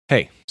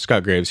Hey,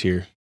 Scott Graves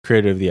here,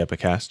 creator of the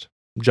Epicast.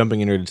 I'm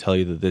jumping in here to tell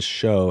you that this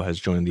show has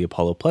joined the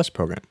Apollo Plus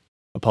program.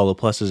 Apollo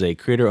Plus is a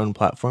creator-owned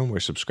platform where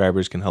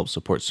subscribers can help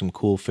support some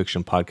cool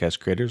fiction podcast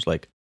creators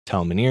like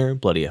Tal Minear,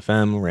 Bloody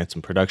FM,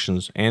 Ransom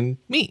Productions, and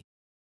me.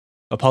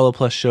 Apollo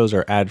Plus shows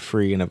are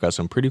ad-free and I've got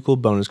some pretty cool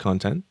bonus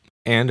content.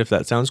 And if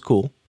that sounds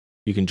cool,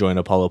 you can join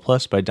Apollo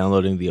Plus by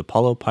downloading the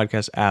Apollo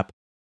Podcast app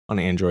on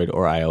Android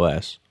or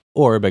iOS,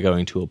 or by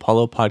going to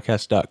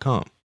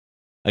apollopodcast.com.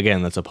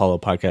 Again, that's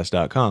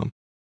apollopodcast.com.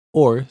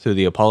 Or through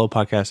the Apollo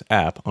Podcast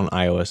app on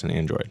iOS and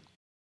Android.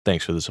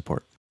 Thanks for the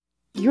support.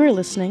 You are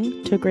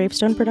listening to a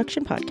Gravestone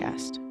Production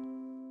podcast.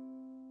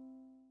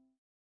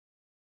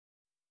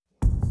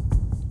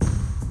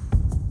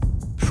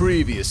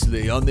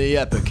 Previously on the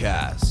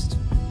Epicast.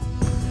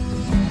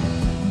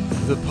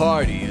 The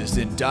party is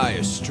in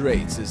dire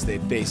straits as they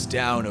face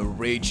down a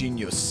raging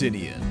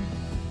Yosinian.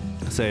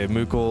 Say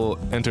Mukul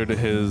entered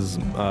his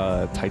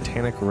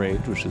Titanic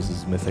Rage, which is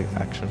his mythic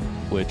action,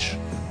 which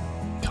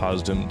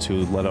caused him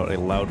to let out a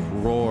loud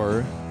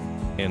roar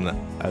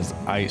as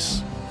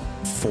ice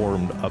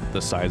formed up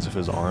the sides of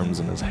his arms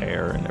and his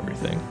hair and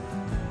everything.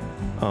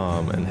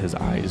 And his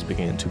eyes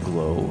began to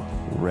glow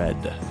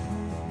red.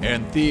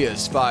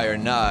 Anthea's fire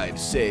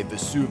knives save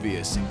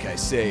Vesuvius and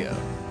Caesea.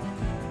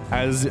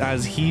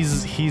 As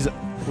he's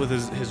with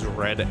his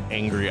red,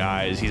 angry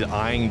eyes, he's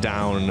eyeing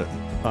down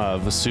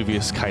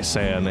Vesuvius,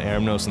 Caesea, and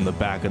Erimnos in the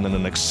back, and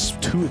then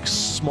two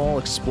small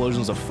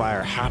explosions of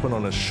fire happen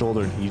on his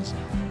shoulder, and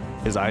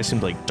his eyes seem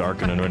to like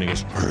darken and running. He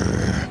goes,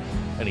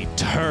 and he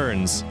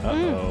turns,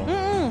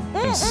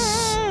 and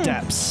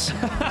steps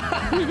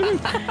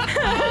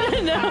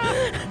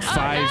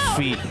 5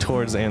 feet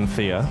towards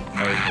Anthea.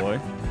 Oh boy!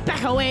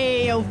 Back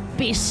away, oh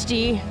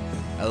beastie.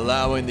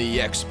 Allowing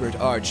the expert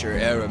archer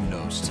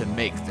Erimnos to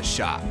make the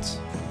shot.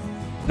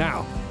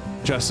 Now,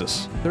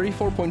 Justice.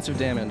 34 points of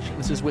damage.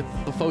 This is with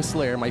the Foe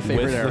Slayer, my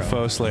favorite arrow. With the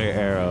Foe Slayer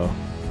arrow.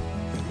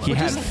 He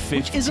had 15.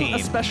 Which isn't a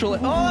special...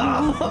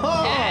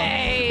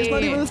 Hey. It's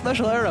not even a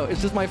special arrow.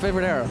 It's just my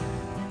favorite arrow.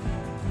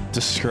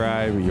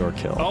 Describe your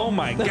kill. Oh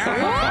my gosh!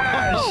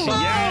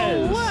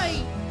 Yes!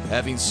 Why?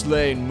 Having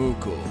slain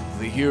Mukul,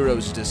 the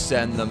heroes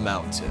descend the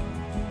mountain.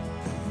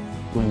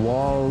 The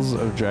walls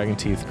of Dragon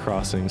Teeth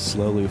Crossing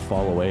slowly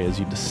fall away as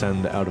you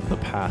descend out of the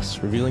pass,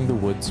 revealing the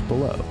woods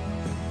below.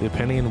 The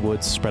Apenian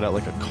woods spread out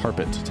like a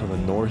carpet to the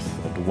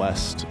north and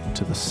west.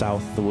 To the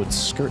south, the woods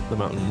skirt the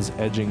mountains,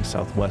 edging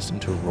southwest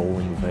into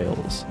rolling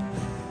vales.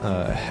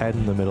 Ahead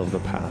in the middle of the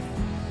path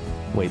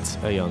waits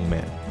a young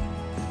man.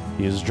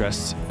 He is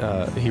dressed,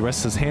 he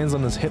rests his hands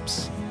on his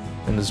hips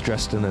and is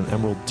dressed in an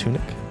emerald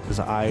tunic. His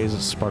eyes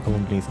sparkle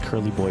beneath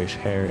curly boyish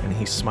hair, and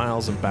he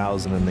smiles and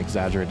bows in an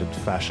exaggerated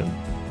fashion.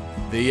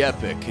 The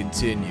epic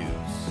continues.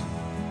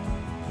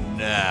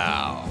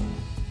 Now.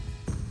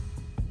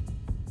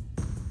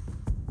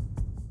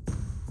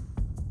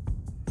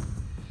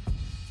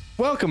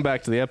 Welcome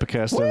back to the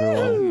Epicast, everyone.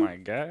 Oh my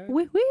god!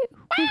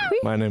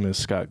 My name is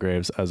Scott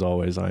Graves. As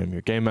always, I am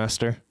your game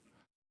master.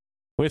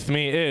 With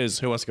me is...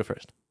 Who wants to go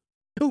first?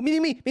 Oh,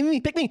 me, pick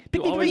me, pick me.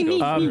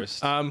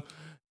 First.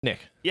 Nick.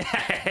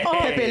 Yeah.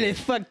 Oh, Billy,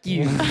 fuck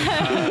you.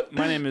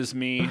 My name is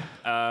me.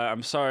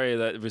 I'm sorry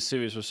that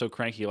Vesuvius was so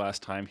cranky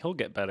last time. He'll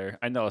get better.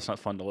 I know it's not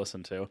fun to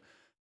listen to.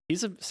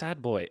 He's a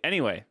sad boy.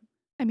 Anyway,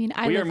 I mean,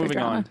 we are moving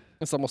on.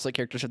 It's almost like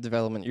character set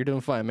development. You're doing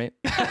fine, mate.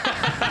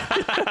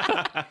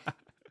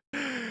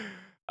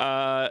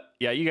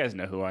 Yeah, you guys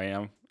know who I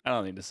am. I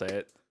don't need to say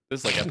it. This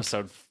is like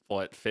episode,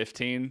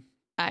 15?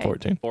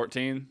 14.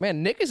 14?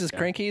 Man, Nick is as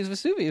cranky as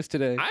Vesuvius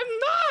today. I'm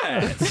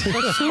not!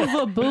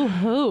 Vesuva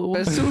boo-hoo.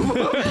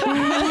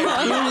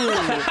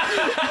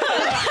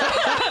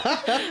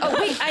 Oh,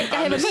 wait, I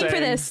have a just meme for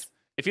saying. this.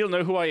 If you don't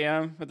know who I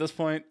am at this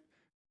point,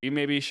 you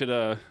maybe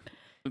should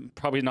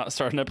probably not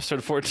start in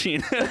episode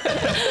 14.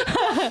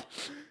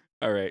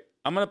 All right.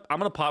 I'm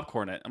gonna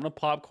popcorn it. I'm gonna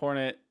popcorn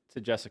it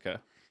to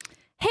Jessica.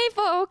 Hey,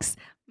 folks.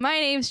 My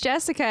name's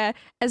Jessica,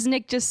 as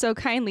Nick just so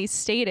kindly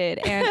stated.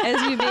 And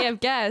as you may have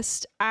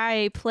guessed,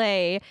 I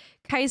play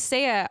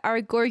Caesea,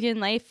 our Gorgon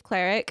life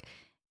cleric.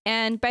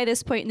 And by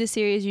this point in the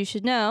series, you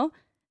should know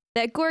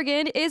that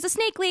Gorgon is a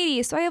snake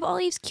lady. So I have all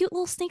these cute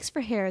little snakes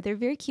for hair. They're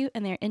very cute,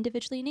 and they're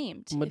individually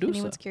named, Medusa. if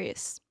anyone's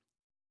curious.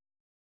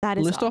 That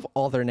is List all. off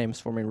all their names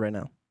for me right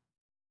now.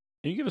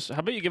 Can you give us?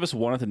 How about you give us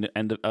one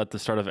at the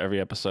start of every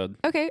episode?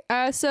 Okay,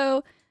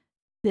 so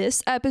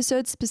this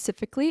episode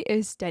specifically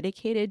is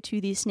dedicated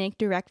to the snake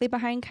directly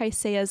behind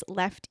Caesea's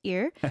left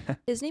ear.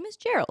 His name is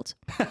Gerald.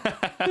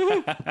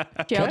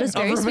 Gerald is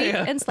very sweet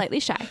and slightly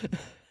shy.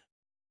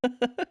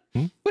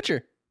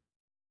 Witcher.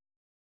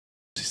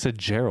 She said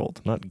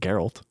Gerald, not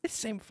Geralt. It's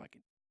the same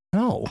fucking...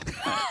 No.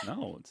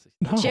 No, it's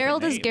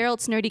Gerald is name.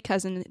 Geralt's nerdy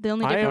cousin. The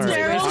only I difference is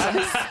am-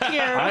 race.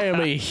 I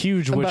am a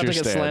huge I'm about, Witcher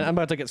to get stan. I'm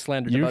about to get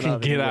slandered. You about can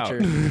not get being out.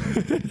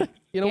 Witcher.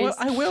 You know what?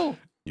 I will.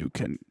 You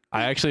can.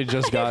 I actually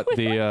just got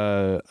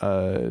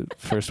the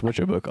first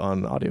Witcher book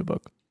on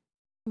audiobook.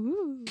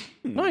 Ooh.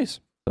 Nice.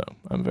 So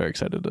I'm very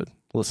excited to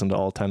listen to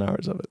all 10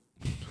 hours of it.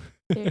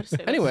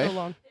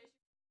 Anyway.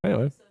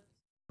 Anyway,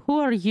 Who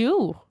are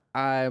you?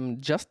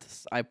 I'm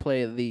Justice. I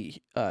play the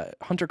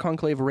Hunter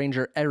Conclave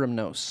Ranger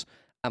Erimnos.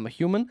 I'm a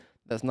human.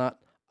 There's not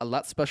a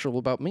lot special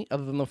about me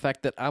other than the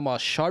fact that I'm a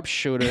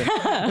sharpshooter.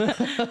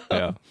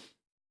 Yeah.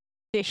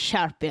 The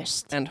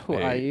sharpest. And who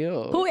are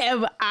you? Who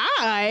am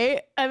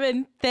I? I'm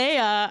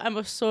Anthea. I'm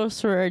a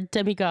sorcerer,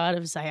 demigod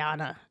of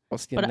Ziana.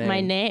 What's your But name?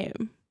 my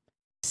name,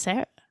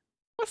 Sarah.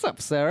 What's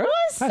up, Sarah?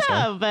 What's Hi, Sarah.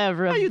 up,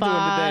 everybody? you doing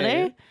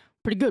today?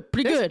 Pretty good.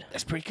 Pretty good.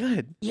 That's pretty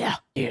good. Yeah.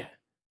 Yeah.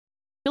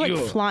 You're like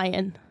Yeah.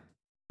 flying.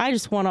 I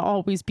just want to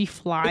always be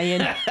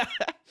flying.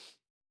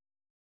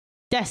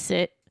 That's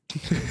it.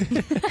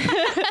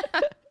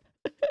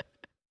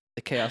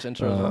 The chaos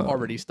intros are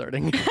already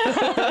starting.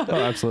 Oh,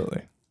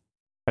 absolutely.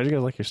 How do you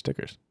guys like your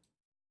stickers?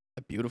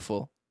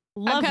 Beautiful.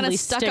 Lovely I'm kind of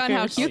stuck on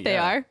how stickers. cute they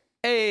are.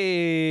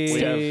 Hey.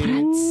 We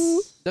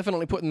have-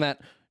 Definitely putting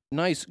that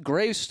nice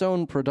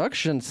gravestone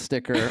production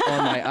sticker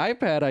on my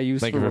iPad I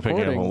use Thank for you for picking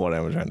up recording. on what I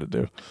was trying to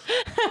do.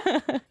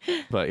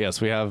 But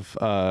yes, we have.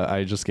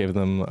 I just gave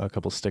them a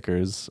couple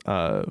stickers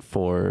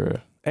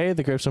for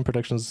the Gravestone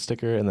Productions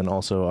sticker, and then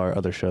also our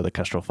other show, the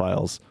Kestrel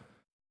Files,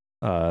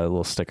 a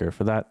little sticker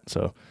for that.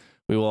 So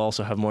we will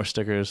also have more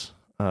stickers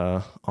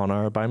on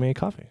our Buy Me a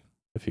Coffee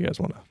if you guys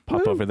want to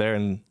pop over there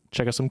and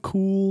check out some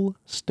cool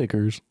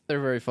stickers. They're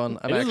very fun.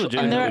 It is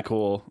legitimately they're-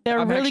 cool. They're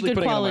I'm really actually good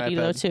putting it on my quality,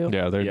 though, iPad. too.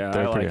 Yeah, they're I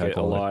pretty like high it a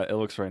quality. lot. It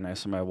looks very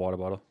nice in my water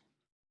bottle.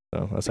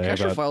 So I The say I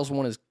Kestrel got. Files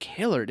one is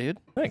killer, dude.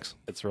 Thanks.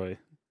 It's really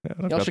Yeah, I've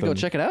Y'all got should go them-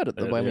 check it out at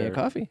the They're Buy Me a there.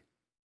 Coffee.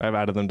 I've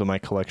added them to my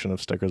collection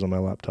of stickers on my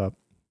laptop,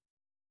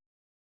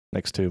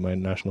 next to my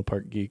National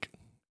Park Geek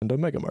and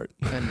Omega Mart,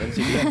 And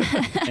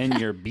NCDM. and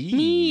your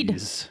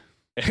bees.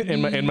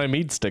 and my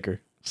mead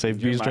sticker.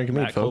 Save Your bees drinking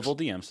mead, Matt folks. Koval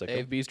DM sticker.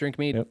 Dave Bees Drink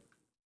Mead. Yep.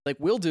 Like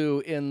we'll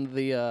do in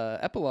the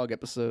epilogue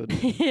episode.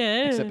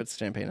 Yeah. Except it's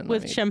champagne and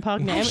With mead.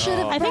 champagne. I should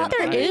have I think brought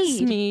there is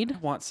mead. mead. I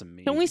want some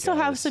mead. Don't we still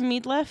have guys. some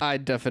mead left? I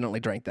definitely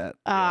drank that.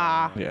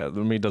 Ah. Yeah,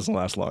 the mead doesn't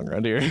last long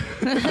around here.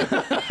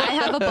 I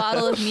have a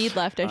bottle of mead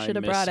left. I should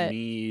have miss brought it.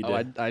 Mead. Oh, I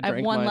have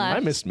drank one mine. left. I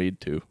missed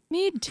mead too.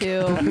 Mead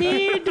too.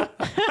 Mead. Damn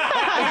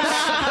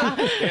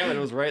it, it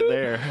was right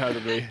there. How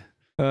did we?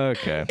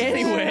 Okay.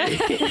 Anyway.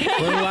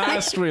 When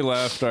last we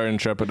left our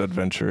intrepid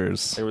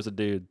adventurers, There was a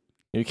dude.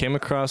 you came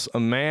across a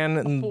man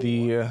in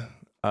the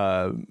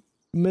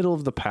middle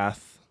of the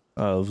path.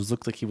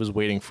 Looked like he was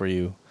waiting for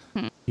you.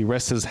 He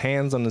rests his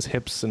hands on his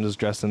hips and is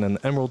dressed in an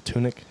emerald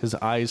tunic. His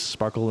eyes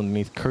sparkle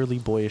underneath curly,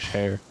 boyish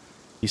hair.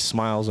 He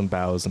smiles and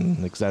bows in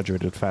an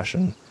exaggerated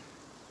fashion.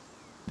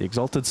 The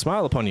exalted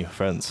smile upon you,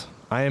 friends.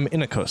 I am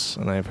Inakos,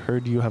 and I have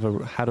heard you have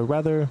had a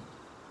rather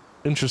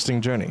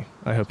interesting journey.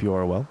 I hope you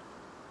are well.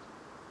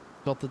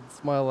 Got the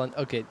smile on.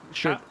 Okay,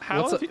 sure. How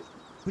What's have up? you?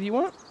 What do you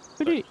want?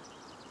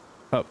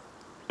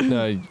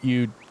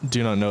 You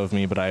do not know of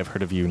me, but I have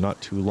heard of you.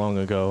 Not too long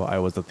ago, I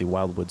was at the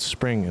Wildwood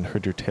Spring and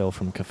heard your tale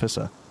from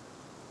Kafissa.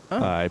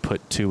 Oh. I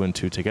put two and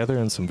two together,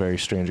 and some very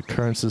strange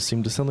occurrences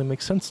seemed to suddenly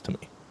make sense to me.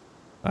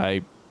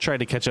 I tried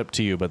to catch up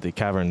to you, but the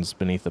caverns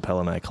beneath the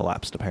Pelennai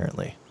collapsed,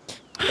 apparently.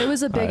 It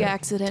was a big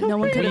accident. No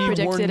one could have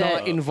We were predicted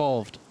not it.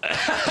 involved.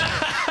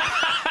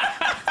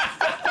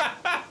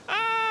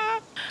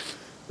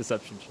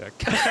 Deception check.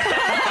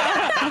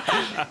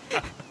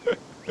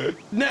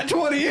 Nat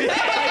 20. He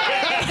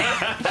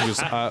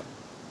goes,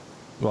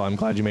 well, I'm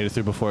glad you made it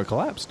through before it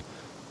collapsed.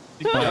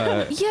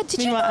 Yeah, did you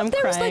Meanwhile, know I'm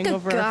there was like crying a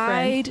over a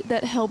friend. guide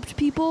that helped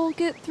people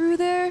get through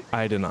there?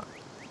 I did not.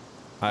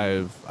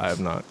 I have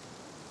not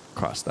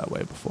crossed that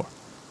way before.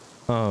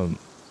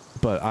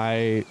 But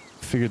I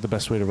figured the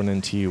best way to run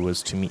into you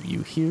was to meet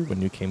you here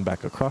when you came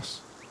back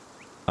across.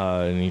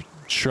 And he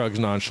shrugs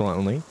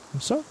nonchalantly.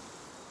 So,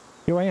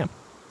 here I am.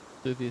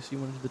 Luvius, you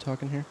want to do the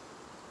talking here?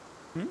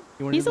 You want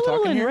to He's do a the little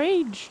talking here?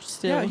 enraged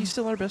still. Yeah, he's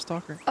still our best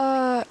talker.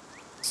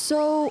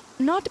 So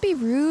not to be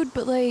rude,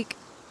 but like,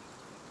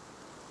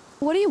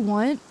 what do you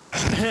want?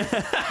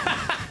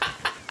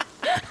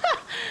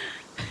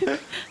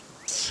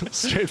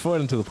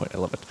 Straightforward and to the point. I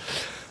love it.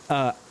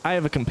 I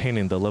have a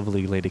companion, the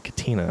lovely Lady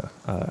Katina.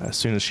 As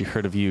soon as she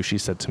heard of you, she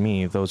said to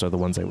me, "Those are the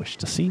ones I wish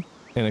to see."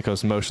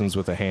 Inakos motions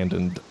with a hand,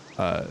 and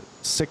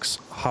 6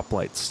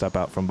 hoplites step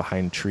out from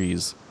behind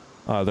trees.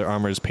 Their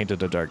armor is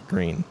painted a dark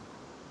green.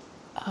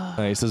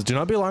 He says, "Do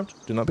not be alarmed.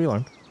 Do not be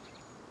alarmed.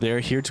 They are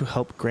here to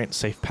help grant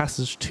safe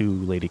passage to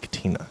Lady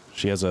Katina.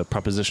 She has a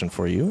proposition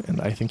for you,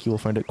 and I think you will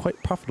find it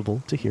quite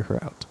profitable to hear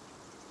her out."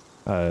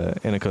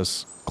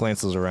 Inakos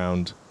glances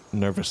around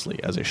nervously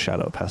as a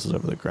shadow passes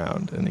over the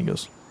ground, and he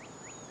goes,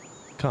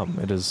 "Come,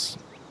 it is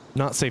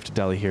not safe to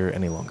dally here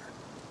any longer."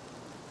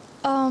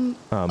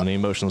 And he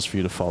motions for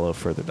you to follow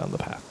further down the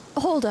path.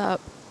 Hold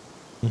up.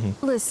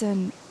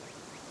 Listen,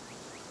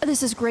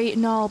 this is great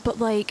and all, but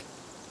like,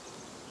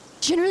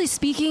 generally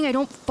speaking, I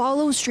don't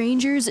follow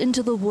strangers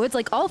into the woods.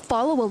 Like, I'll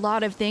follow a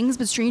lot of things,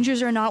 but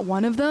strangers are not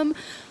one of them.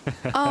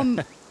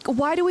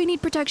 Why do we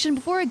need protection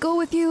before I go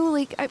with you?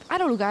 Like, I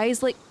don't know,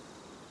 guys. Like,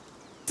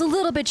 it's a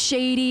little bit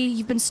shady.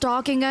 You've been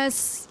stalking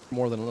us.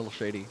 More than a little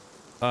shady.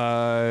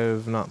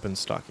 I've not been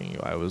stalking you.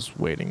 I was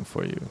waiting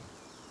for you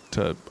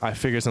to. I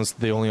figured since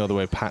the only other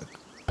way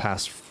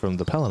past from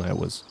the Pelennai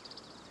was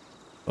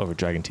over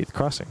Dragon Teeth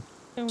Crossing.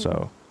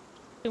 So,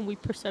 can we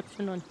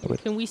perception on him?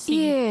 Wait. Can we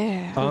see?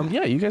 Yeah.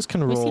 yeah, you guys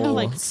can We roll see how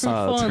like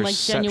truthful and like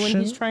genuine he's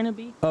perception. trying to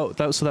be. Oh,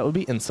 that would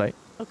be insight.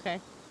 Okay.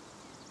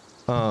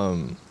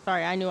 Um,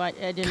 Sorry, I didn't know what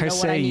I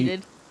Kaisei,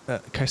 needed.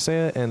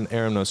 Kaisea and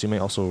Aramnos, you may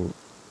also,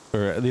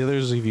 or the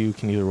others of you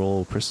can either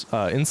roll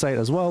insight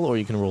as well, or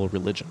you can roll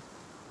religion.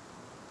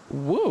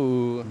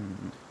 Woo.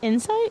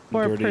 Insight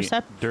or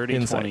perception? Dirty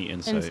Insight. 20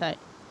 insight. Insight.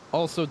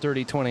 Also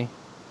dirty 20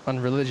 on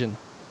religion.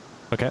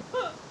 Okay.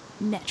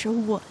 Natural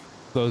 1.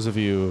 Those of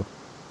you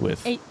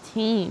with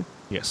 18.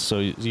 yes,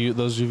 so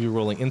those of you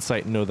rolling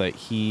insight know that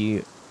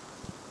he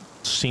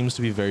seems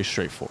to be very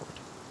straightforward.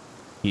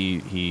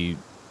 He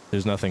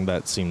there's nothing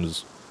that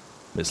seems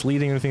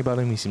misleading or anything about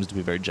him. He seems to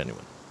be very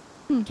genuine.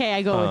 Okay,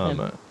 I go with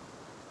him.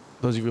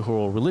 Those of you who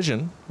roll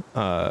religion,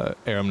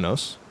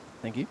 Aramnos,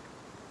 Thank you.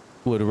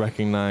 would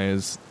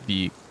recognize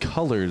the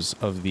colors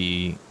of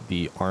the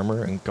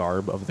armor and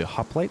garb of the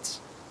hoplites.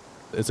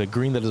 It's a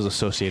green that is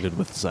associated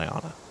with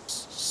Ziana.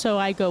 So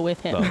I go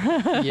with him.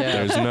 So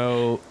Yeah.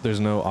 there's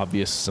no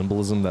obvious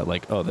symbolism that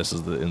like, oh, this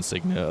is the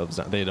insignia of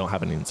Ziana. They don't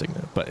have an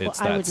insignia, but it's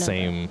Well, I that would know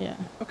same. Yeah.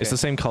 Okay. It's the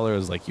same color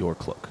as like your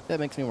cloak. That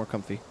makes me more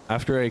comfy.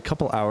 After a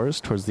couple hours,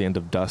 towards the end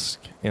of dusk,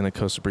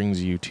 Anakos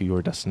brings you to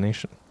your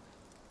destination.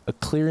 A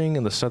clearing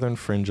in the southern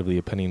fringe of the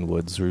Apennine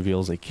Woods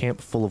reveals a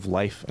camp full of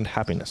life and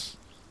happiness.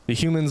 The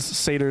humans,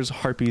 satyrs,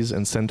 harpies,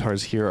 and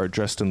centaurs here are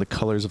dressed in the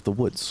colors of the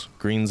woods,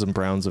 greens and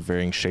browns of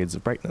varying shades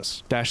of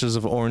brightness. Dashes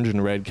of orange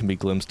and red can be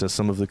glimpsed as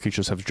some of the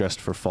creatures have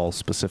dressed for fall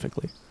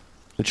specifically.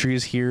 The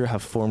trees here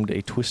have formed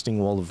a twisting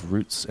wall of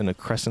roots in a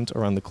crescent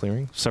around the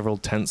clearing. Several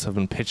tents have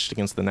been pitched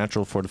against the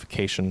natural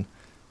fortification,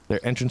 their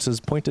entrances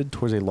pointed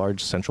towards a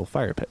large central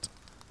fire pit.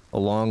 A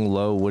long,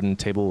 low wooden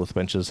table with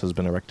benches has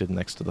been erected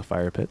next to the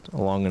fire pit,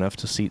 long enough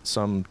to seat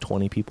some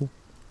 20 people.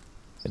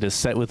 It is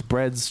set with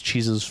breads,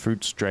 cheeses,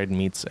 fruits, dried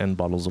meats, and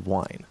bottles of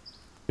wine.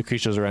 The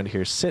creatures around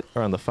here sit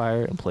around the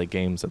fire and play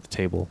games at the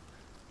table.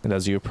 And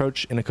as you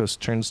approach, Inakos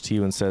turns to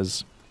you and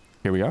says,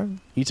 "Here we are.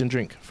 Eat and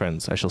drink,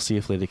 friends. I shall see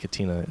if Lady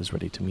Katina is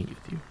ready to meet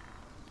with you."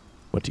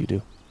 What do you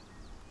do?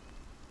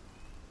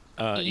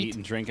 Eat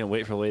and drink and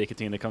wait for Lady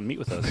Katina to come meet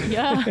with us.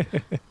 Yeah.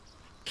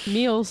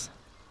 Meals.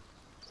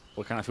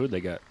 What kind of food they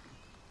got?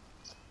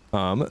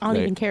 I don't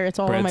even care. It's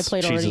all on my breads,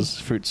 plate already. cheeses,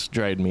 fruits,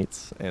 dried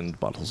meats, and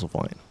bottles of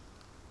wine.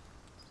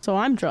 So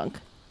I'm drunk.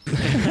 Oh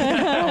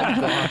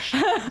gosh.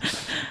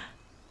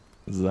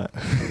 Is that?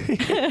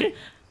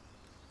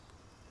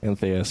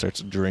 Anthea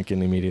starts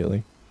drinking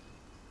immediately.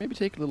 Maybe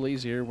take it a little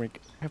easier. We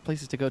have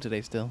places to go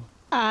today still.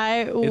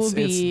 I will It's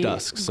be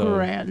dusk, so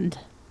grand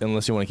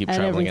Unless you want to keep at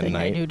traveling at everything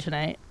I night. do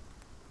tonight.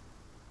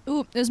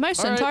 Ooh, is my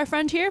centaur right.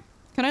 friend here?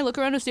 Can I look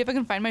around to see if I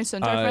can find my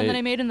centaur friend that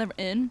I made in the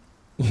inn?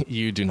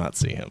 You do not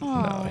see him. No,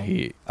 Aw.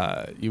 he.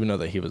 You know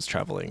that he was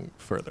traveling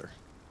further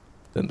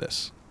than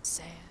this.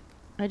 Sad.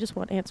 I just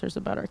want answers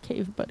about our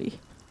cave buddy.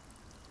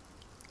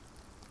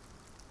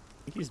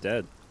 I think he's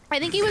dead. I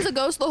think he was a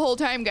ghost the whole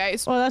time,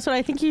 guys. Well, that's what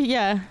I think.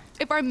 Yeah.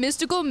 If our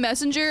mystical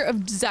messenger of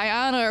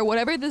Ziana or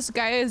whatever this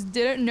guy is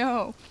didn't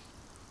know,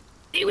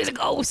 he was a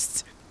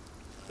ghost.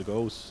 The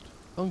ghost.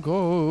 Oh,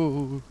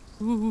 go.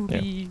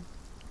 Yeah.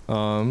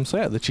 So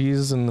yeah, the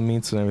cheese and the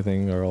meats and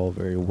everything are all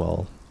very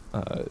well,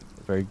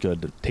 very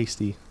good,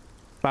 tasty.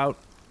 About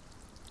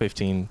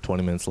 15,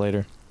 20 minutes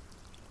later,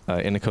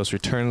 Inakos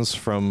returns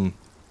from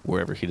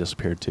wherever he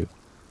disappeared to,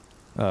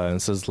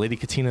 and says, "Lady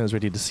Katina is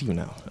ready to see you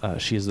now.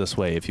 She is this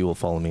way if you will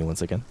follow me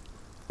once again."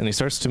 And he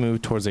starts to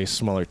move towards a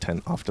smaller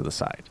tent off to the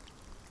side.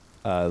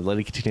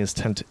 Lady Katina's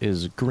tent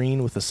is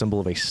green with the symbol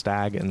of a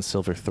stag and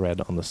silver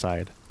thread on the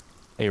side.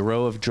 A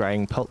row of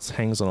drying pelts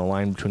hangs on a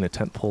line between a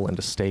tent pole and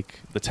a stake.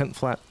 The tent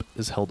flap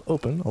is held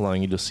open,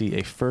 allowing you to see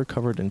a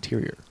fur-covered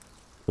interior,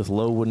 with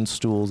low wooden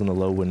stools and a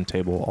low wooden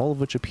table, all of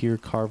which appear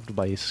carved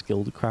by a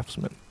skilled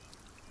craftsman.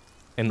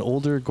 An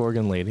older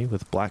Gorgon lady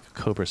with black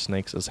cobra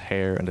snakes as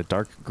hair and a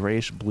dark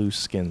grayish-blue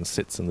skin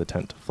sits in the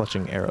tent,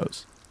 fletching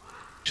arrows.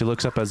 She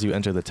looks up as you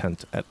enter the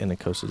tent at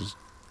Inakos's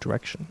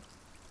direction.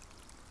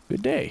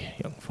 "Good day,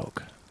 young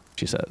folk,"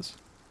 she says.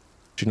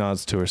 She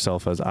nods to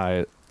herself as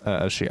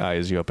she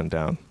eyes you up and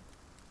down.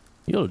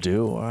 "You'll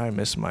do, or I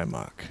miss my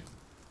mark.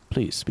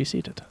 Please, be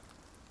seated."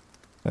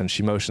 And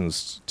she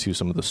motions to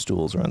some of the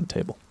stools around the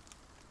table.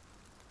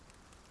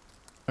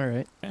 All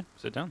right. Yeah,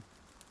 sit down.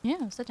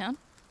 Yeah, sit down.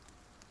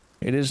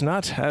 "It is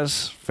not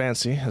as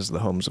fancy as the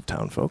homes of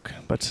townfolk,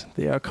 but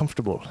they are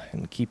comfortable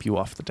and keep you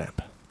off the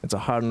damp. It's a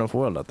hard enough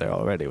world out there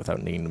already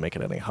without needing to make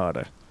it any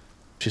harder."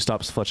 She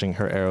stops fletching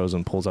her arrows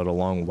and pulls out a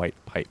long white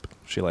pipe.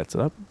 She lights it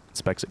up,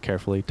 inspects it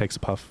carefully, takes a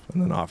puff,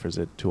 and then offers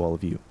it to all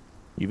of you.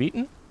 "You've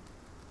eaten?"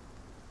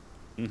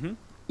 Mm-hmm.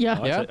 Yeah.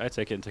 Oh, Yeah. I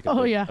take it and take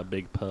Oh, big, yeah. a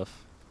big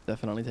puff.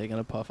 Definitely taking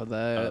a puff of A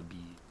that. big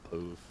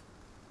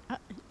puff.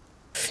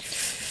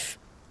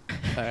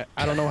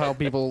 I don't know how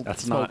people.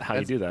 That's smoke. not how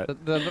you do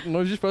that.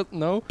 No, you're supposed.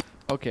 No.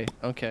 Okay.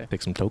 Okay.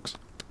 Take some tokes.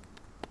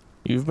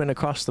 "You've been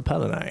across the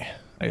Pelennai,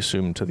 I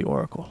assume to the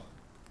Oracle.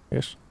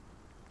 Yes?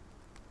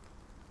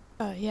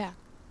 Yeah.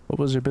 What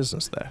was your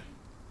business there?"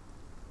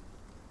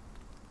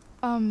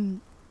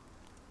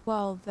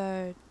 Well,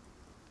 the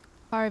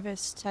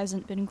harvest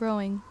hasn't been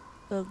growing.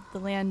 The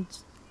land,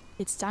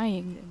 it's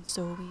dying, and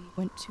so we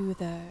went to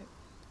the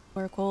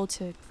oracle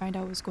to find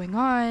out what's going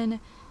on.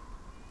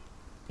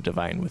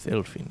 Divine with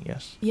Ilfin,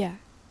 yes. Yeah.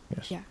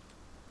 Yes. Yeah.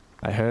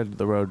 I heard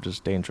the road is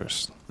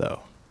dangerous,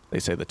 though. They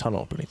say the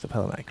tunnel beneath the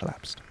Pelennai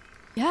collapsed.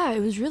 Yeah,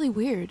 it was really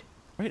weird.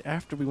 Right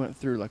after we went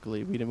through,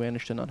 luckily, we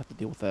managed to not have to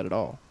deal with that at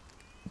all.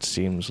 It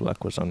seems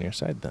luck was on your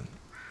side then.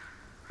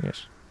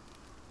 Yes.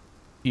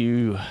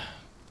 You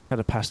had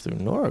to pass through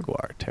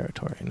Noragwar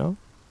territory, no?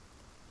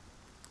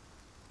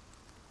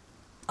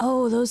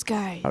 Oh, those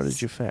guys. How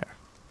did you fare?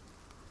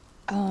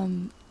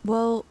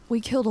 Well,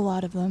 we killed a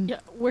lot of them. Yeah,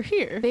 we're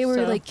here. They were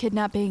so- like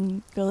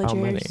kidnapping villagers. How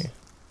many?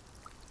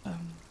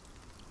 Um,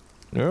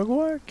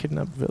 Noragwar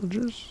kidnapped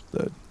villagers?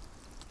 The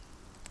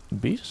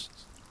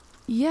beasts?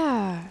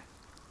 yeah.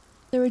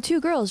 There were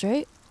 2 girls,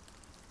 right?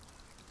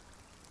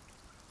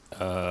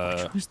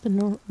 Which was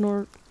the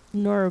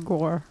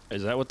Noragor.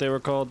 Is that what they were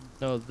called?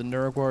 No, the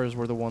Nuragwars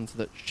were the ones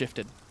that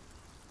shifted.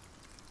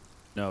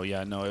 No,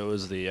 yeah, no, it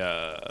was the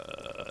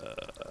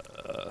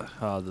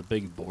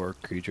big boar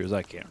creatures.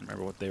 I can't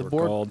remember what they were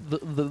called.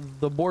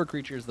 The boar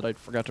creatures that I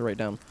forgot to write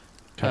down.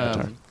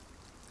 Capitar.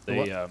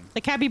 They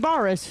The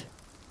capybaras.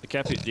 the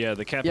cappy yeah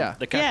the cappy Yeah.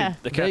 the cappy Yeah.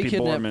 the They cappy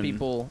kidnapped boarmen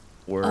people.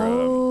 were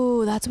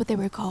Oh, that's what they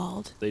were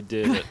called. they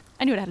did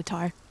I knew it had a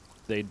tar.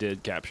 they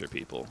did capture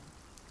people,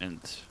 and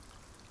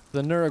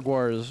The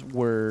Nuragwars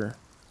were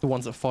the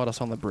ones that fought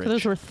us on the bridge. So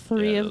those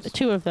were Yeah,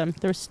 2 of them.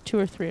 There was 2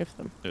 or 3 of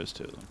them. there's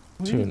 2 of them.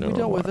 we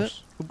dealt with it.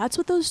 That's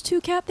what those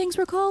 2 cat things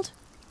were called?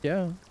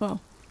 Yeah. Oh.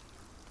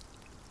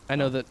 I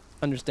know that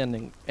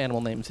understanding animal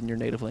names in your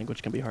native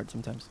language can be hard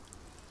sometimes.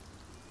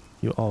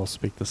 You all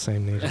speak the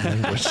same native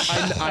language.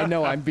 I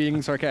know, I'm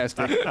being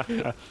sarcastic.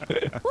 What?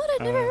 I'd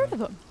never heard of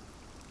them.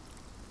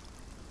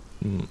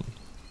 Hmm.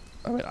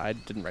 I mean, I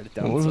didn't write it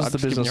down. What so was I'm the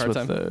just giving business you a with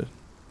hard time.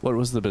 what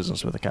was the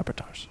business with the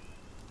Capitars?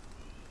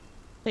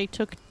 They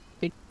took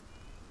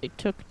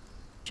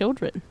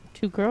children,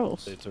 2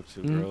 girls. They took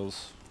 2 Mm.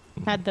 girls.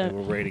 Had They the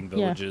were raiding yeah.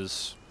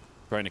 villages,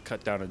 trying to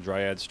cut down a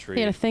dryad's tree.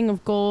 They had a thing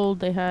of gold.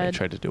 They They had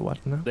tried to do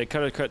what now? They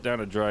could have cut down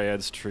a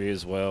dryad's tree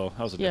as well. That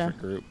was a Yeah.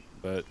 different group,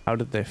 but How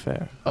did they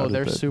fare? How Oh, did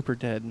they're the- super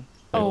dead.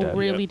 oh dead.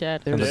 really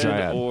dead. They're And the dead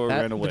dryad. or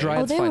That- ran the away. dryad-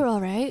 Oh, That's they fine. were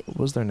all right. What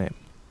was their name?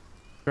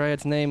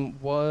 Dryad's name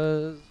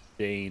was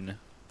Jane.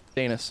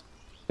 Danis.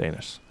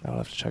 Danish. I'll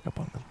have to check up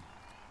on them.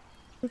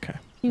 Okay.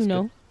 You That's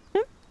know.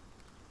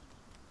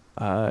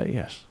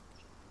 Yes,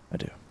 I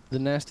do. The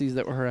nasties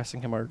that were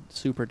harassing him are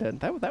super dead.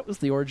 That was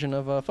the origin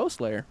of Foe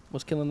Slayer,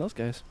 was killing those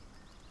guys.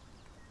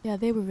 Yeah,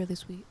 they were really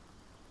sweet.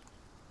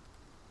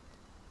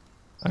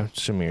 I'm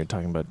assuming you're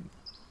talking about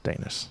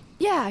Danish.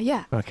 Yeah,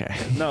 yeah. Okay.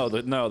 No,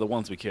 the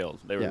ones we killed.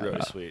 They were Yeah.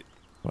 really sweet.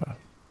 Well,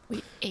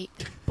 We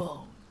ate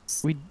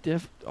bones.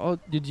 Oh,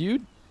 did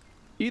you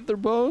eat their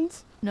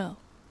bones? No.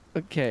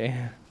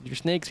 Okay. Did your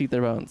snakes eat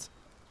their bones?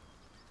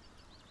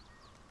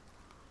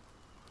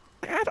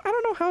 I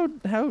don't know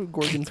how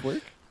gorgons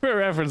work. for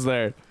reference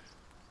there.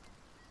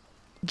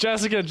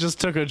 Jessica just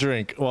took a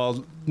drink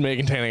while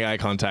maintaining eye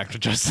contact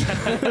with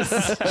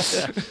Jessica.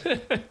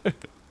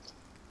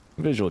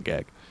 Visual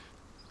gag.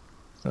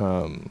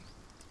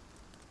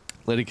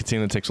 Lady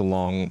Katina takes a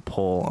long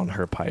pull on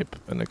her pipe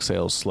and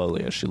exhales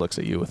slowly as she looks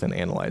at you with an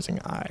analyzing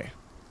eye.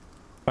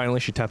 Finally,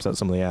 she taps out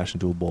some of the ash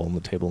into a bowl on the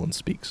table and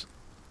speaks.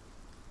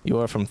 You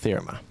are from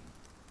Thirma.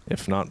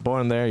 If not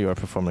born there, you are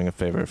performing a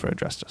favor for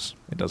Adrestus.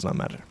 It does not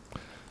matter.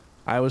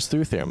 I was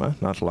through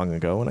Thirma not long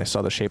ago, and I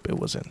saw the shape it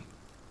was in.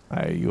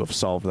 You have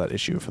solved that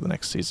issue for the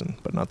next season,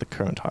 but not the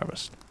current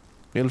harvest.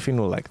 Ilfin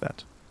will like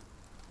that.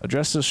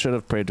 Adrestus should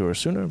have prayed to her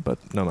sooner, but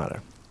no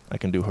matter. I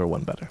can do her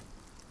one better.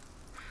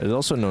 It is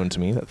also known to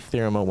me that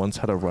Thirma once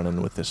had a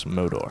run-in with this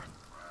Modor.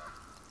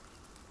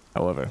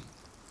 However,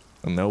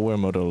 I know where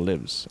Modor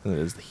lives, and it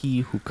is he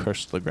who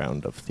cursed the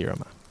ground of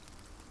Thirma.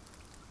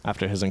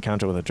 After his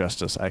encounter with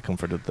Adrestus, I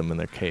comforted them in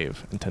their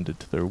cave and tended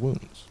to their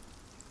wounds.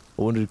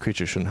 A wounded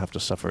creature shouldn't have to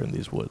suffer in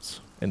these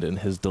woods, and in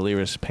his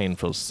delirious,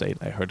 painful state,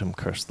 I heard him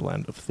curse the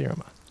land of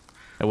Thirma.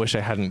 I wish I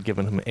hadn't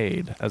given him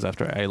aid, as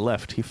after I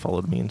left, he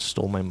followed me and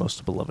stole my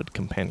most beloved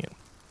companion,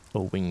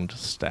 a winged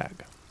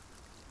stag.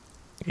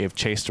 I gave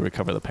chase to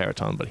recover the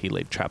Paraton, but he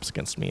laid traps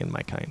against me and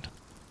my kind.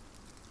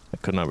 I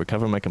could not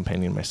recover my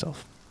companion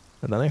myself,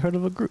 and then I heard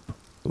of a group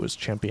who was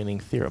championing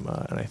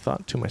Thirma, and I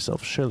thought to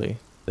myself, surely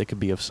they could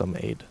be of some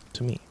aid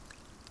to me.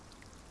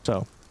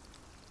 So,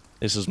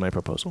 this is my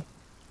proposal.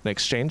 In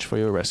exchange for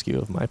your rescue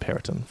of my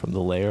Paraton from the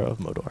lair of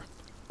Modor,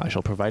 I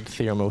shall provide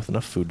Thirma with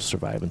enough food to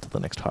survive until the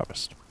next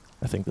harvest.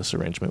 I think this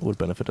arrangement would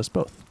benefit us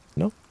both,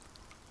 no?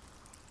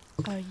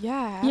 Yeah,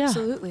 Yeah.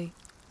 absolutely.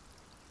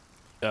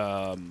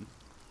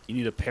 You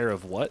need a pair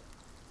of what?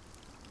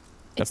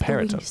 It's the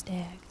Paraton. winged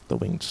stag. The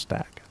winged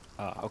stag.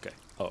 Ah, okay.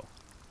 Oh,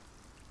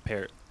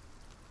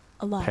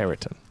 A lot.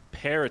 Paraton.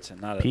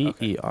 Paraton, not a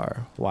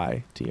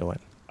P-E-R-Y-T-O-N.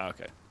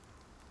 Okay,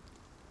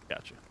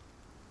 gotcha.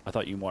 I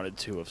thought you wanted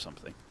 2 of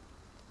something.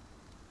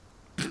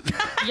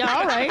 Yeah,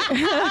 all right.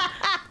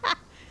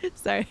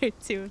 Sorry,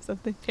 2 of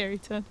something.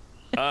 Periton.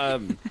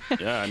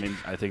 Yeah, I mean,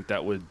 I think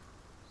that would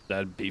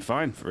That'd be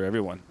fine for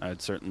everyone.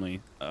 I'd certainly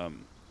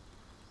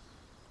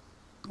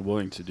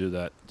willing to do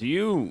that. Do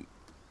you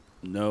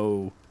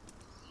know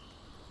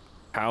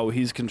how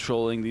he's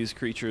controlling these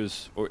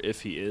creatures, or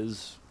if he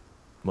is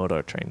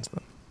Modar trains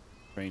them.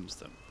 trains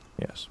them?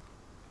 Yes.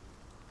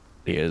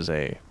 He is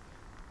a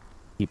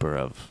keeper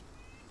of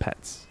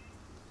pets.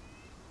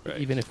 Right.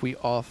 Even if we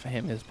off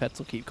him, his pets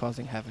will keep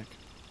causing havoc.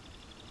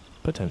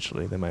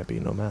 Potentially, they might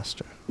be no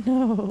master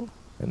No.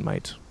 and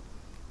might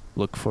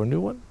look for a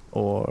new one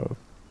or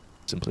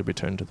simply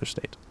return to their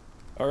state.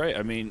 All right.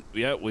 I mean,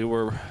 yeah,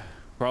 we're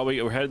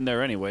heading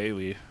there anyway.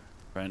 We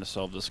trying to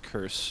solve this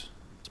curse,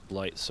 this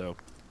blight. So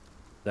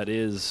that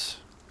is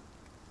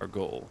our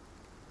goal.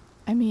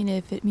 I mean,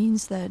 if it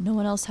means that no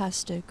one else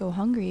has to go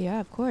hungry, yeah,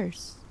 of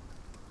course.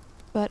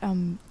 But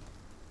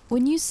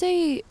when you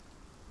say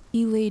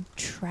he laid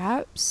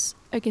traps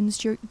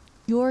against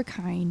your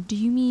kind, do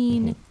you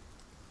mean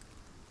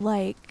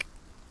like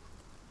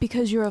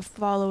because you're a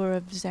follower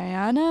of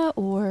Ziana,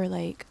 or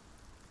like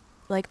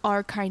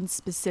our kind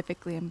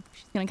specifically?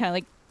 She's gonna kind of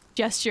like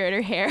gesture at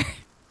her hair.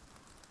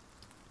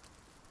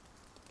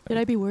 Should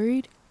I be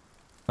worried?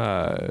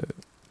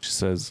 She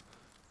says,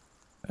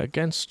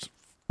 against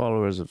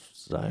followers of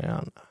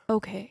Zion.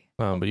 Okay.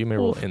 But you may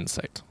roll Oof.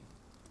 insight.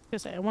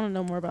 I want to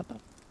know more about that.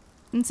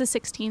 It's a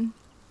 16.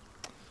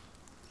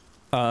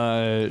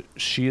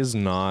 She is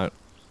not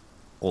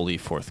wholly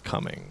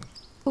forthcoming.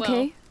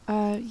 Okay.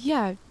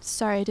 Yeah,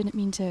 sorry, I didn't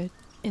mean to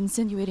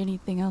insinuate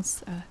anything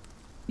else.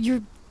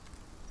 You're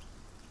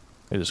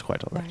It is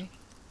quite all right. right.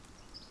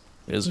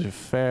 It is a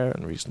fair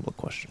and reasonable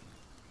question.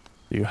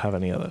 Do you have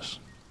any others?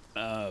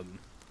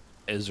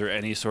 Is there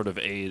any sort of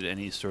aid,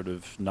 any sort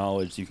of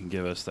knowledge you can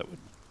give us that would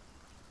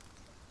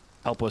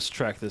help us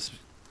track this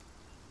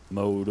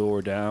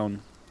Modor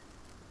down?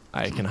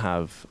 I can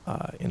have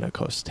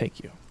Inakos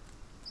take you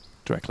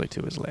directly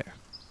to his lair.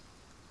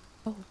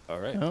 All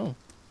right. Oh.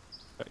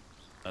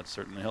 That's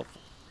certainly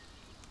helpful.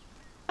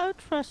 How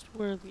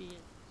trustworthy is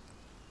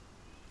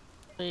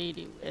the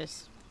lady we're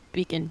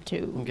speaking I'm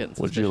to? getting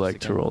Would you suspicious like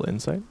to again. roll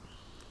insight?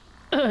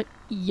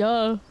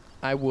 Yeah.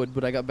 I would,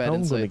 but I got bad I'm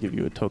going to insight. give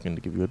you a token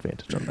to give you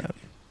advantage on that.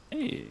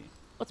 Hey.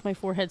 What's my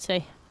forehead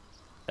say?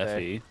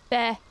 Fe.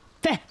 Bah.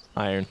 Bah.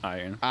 Iron.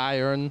 Iron.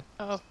 Iron.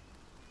 Oh.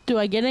 Do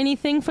I get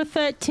anything for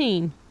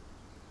 13?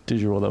 Did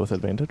you roll that with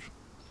advantage?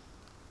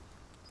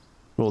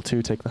 Roll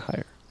 2, take the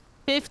higher.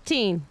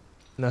 15.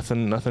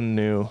 Nothing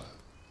new.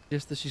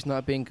 Just that she's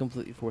not being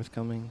completely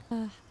forthcoming.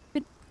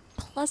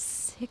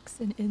 +6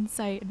 in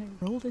insight, and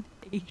I rolled an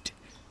 8.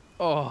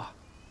 Oh.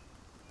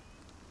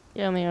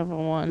 You only have a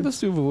 1.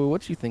 Basuva,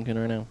 what you thinking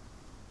right now?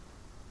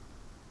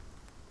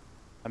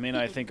 I mean,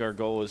 I think our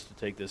goal is to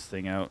take this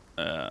thing out,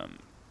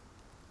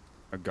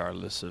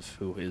 regardless of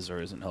who is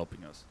or isn't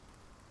helping us.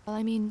 Well,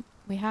 I mean,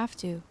 we have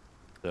to.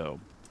 So,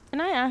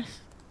 Can I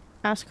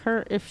ask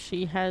her if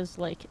she has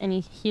like any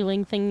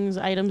healing things,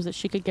 items that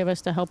she could give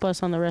us to help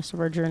us on the rest of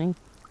our journey?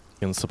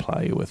 Can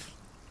supply you with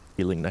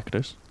healing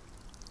nectars.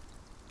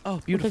 Oh,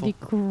 Would beautiful. be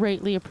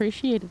greatly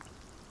appreciated.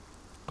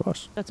 Of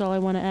course. That's all I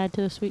want to add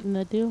to sweeten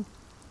that deal.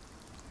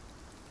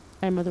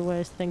 I'm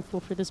otherwise thankful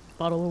for this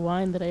bottle of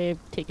wine that I have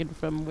taken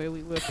from where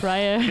we were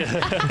prior.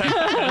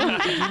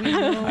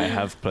 I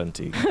have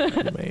plenty. You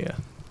may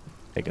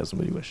take as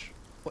many you wish.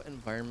 What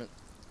environment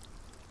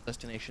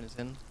destination is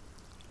in?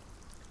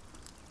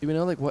 Do we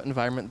know like what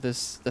environment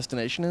this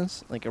destination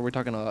is? Like, are we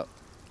talking about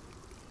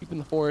deep in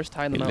the forest,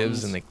 high in the He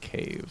mountains? lives in a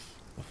cave,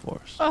 of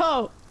course.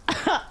 Oh,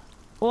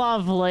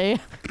 lovely.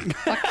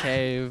 a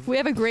cave. We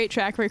have a great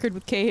track record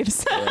with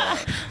caves.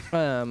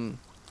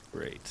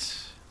 great.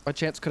 By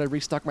chance, could I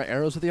restock my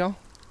arrows with y'all?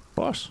 Of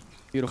course.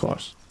 Beautiful. Of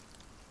course.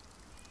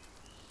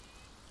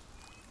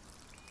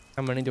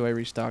 How many do I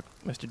restock,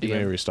 Mr. You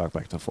may DM? restock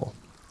back to full.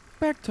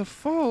 Back to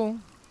full.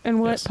 And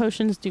what Yes.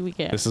 potions do we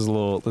get? This is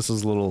little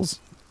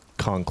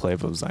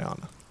conclave of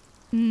Ziana.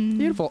 Mm.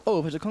 Beautiful. Oh,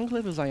 if it's a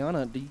conclave of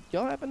Ziana, do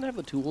y'all happen to have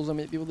the tools I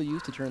might be able to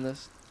use to turn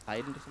this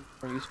hide into something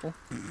more useful?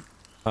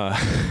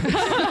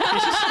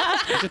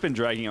 It's just been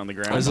dragging on the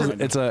ground.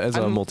 it's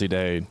a I'm-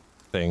 multi-day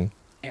thing.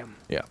 Damn.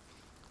 Yeah.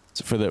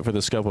 So for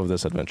the scope of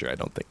this adventure, I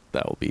don't think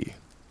that will be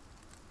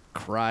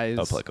Cries.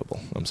 applicable.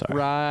 I'm sorry.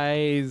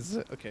 Rise.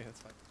 Okay, that's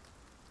fine.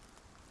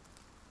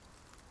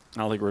 I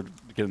don't think we're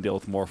going to deal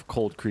with more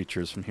cold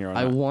creatures from here on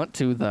I out. want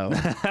to, though.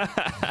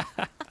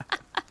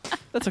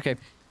 That's okay.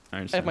 I I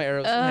have understand. my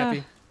arrows. I'm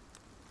happy.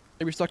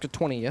 I restocked to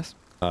 20, yes?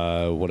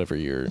 Whatever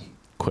your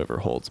quiver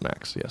holds,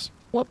 max. Yes.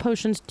 What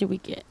potions do we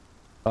get?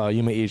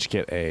 You may each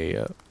get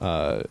a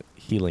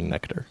healing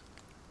nectar.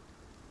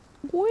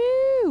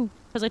 Woo!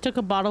 Because I took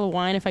a bottle of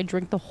wine. If I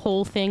drink the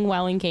whole thing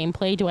while in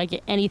gameplay, do I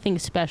get anything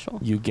special?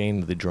 You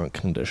gain the drunk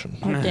condition.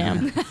 Oh,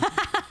 damn.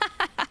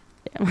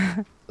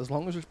 Damn. As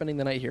long as we're spending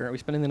the night here. Are we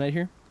spending the night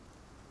here?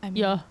 I mean,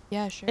 Yeah.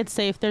 Yeah, sure. It's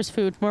safe. There's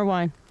food. More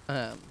wine.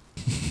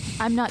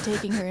 I'm not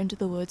taking her into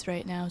the woods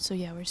right now, so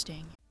yeah, we're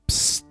staying.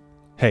 Psst.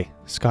 Hey,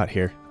 Scott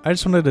here. I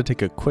just wanted to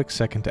take a quick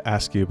second to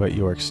ask you about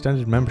your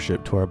extended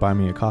membership to our Buy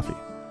Me a Coffee.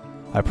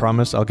 I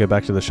promise I'll get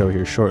back to the show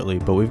here shortly,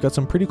 but we've got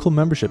some pretty cool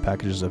membership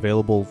packages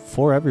available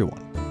for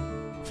everyone.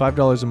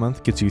 $5 a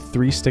month gets you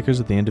 3 stickers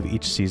at the end of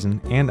each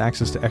season and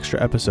access to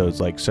extra episodes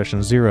like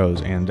Session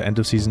Zeros and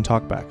end-of-season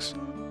talkbacks,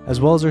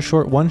 as well as our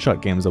short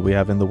one-shot games that we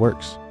have in the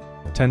works.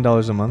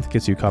 $10 a month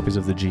gets you copies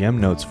of the GM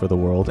notes for the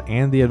world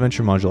and the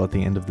adventure module at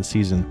the end of the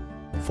season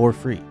for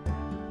free.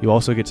 You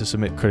also get to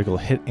submit critical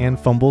hit and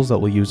fumbles that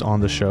we'll use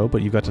on the show,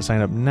 but you've got to sign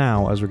up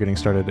now as we're getting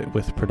started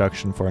with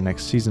production for our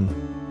next season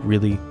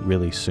really,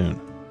 really soon.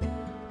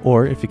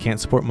 Or if you can't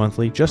support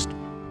monthly, just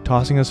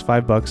tossing us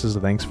 $5 as a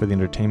thanks for the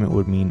entertainment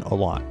would mean a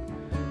lot.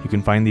 You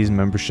can find these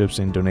memberships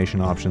and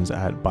donation options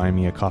at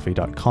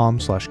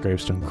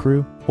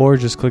buymeacoffee.com/gravestonecrew, or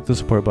just click the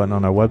support button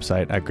on our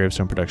website at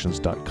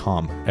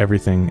gravestoneproductions.com.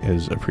 Everything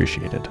is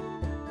appreciated.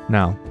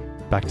 Now,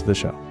 back to the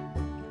show.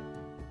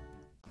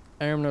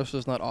 Aramnos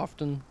does not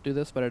often do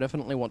this, but I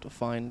definitely want to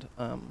find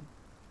a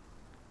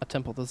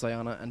temple to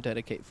Ziana and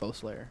dedicate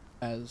Foeslayer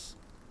as...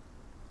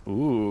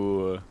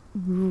 Ooh.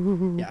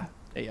 Yeah.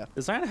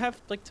 Does Zion have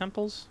like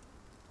temples?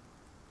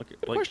 Good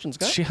question,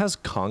 Scott. She has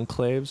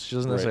conclaves. She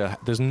doesn't necessarily.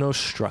 There's no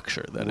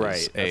structure that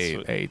is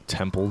a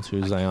temple to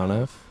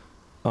Ziana.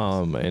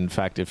 In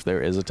fact, if there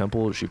is a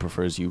temple, she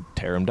prefers you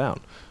tear them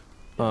down.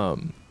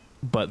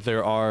 But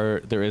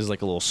there is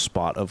like a little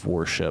spot of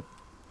worship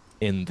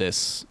in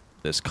this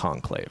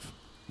conclave.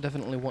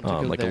 Definitely want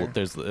to go there.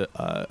 There's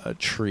a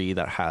tree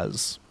that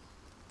has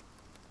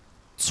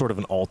sort of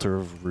an altar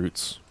of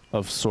roots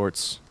of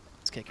sorts.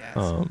 Let's kick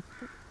ass.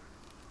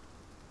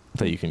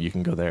 That you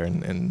can go there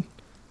and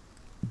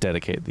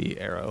dedicate the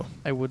arrow.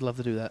 I would love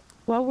to do that.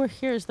 While we're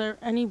here, is there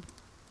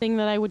anything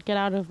that I would get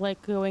out of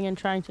like going and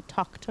trying to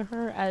talk to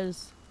her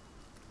as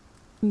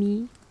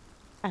me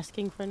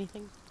asking for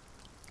anything?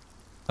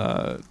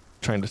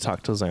 Trying to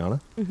talk to Ziana?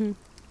 Mm-hmm.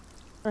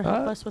 Or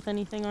help us with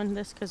anything on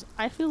this? Because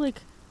I feel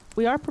like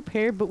we are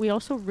prepared, but we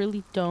also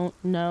really don't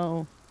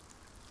know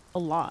a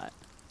lot.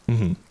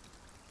 Mm-hmm.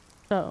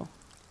 So.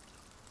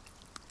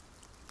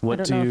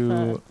 What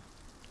do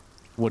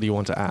you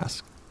want to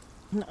ask?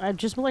 I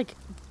just like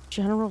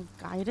general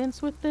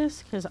guidance with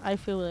this, because I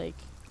feel like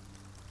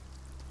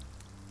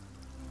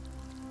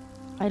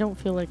I don't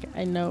feel like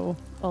I know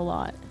a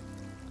lot.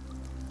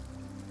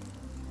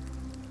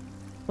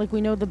 Like,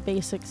 we know the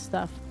basic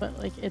stuff, but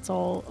like it's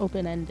all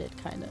open-ended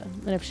kind of.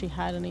 And if she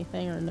had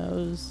anything or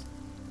knows,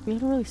 we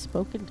haven't really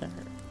spoken to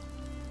her,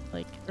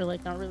 like, or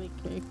like not really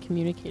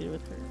communicated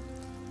with her.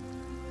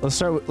 Let's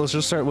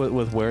just start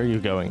with where are you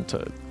going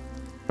to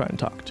try and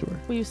talk to her?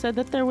 Well, you said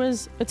that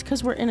it's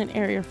because we're in an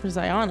area for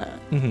Ziana.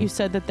 Mm-hmm. You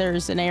said that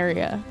there's an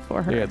area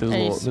for her. Yeah,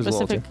 there's a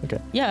specific. okay.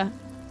 Yeah,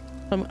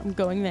 I'm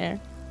going there.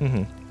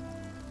 Mm-hmm.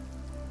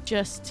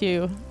 Just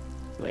to,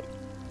 like,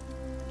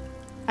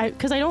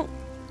 because I don't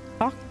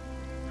talk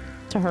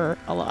to her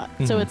a lot,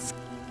 so it's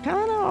kind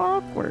of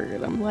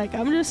awkward. I'm like,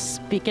 I'm just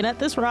speaking at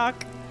this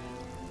rock,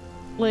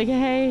 like,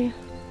 hey,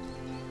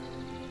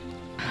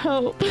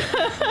 hope.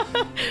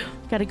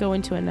 Got to go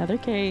into another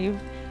cave,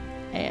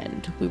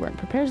 and we weren't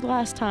prepared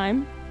last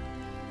time.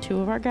 2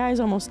 of our guys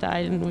almost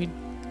died, and we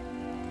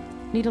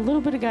need a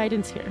little bit of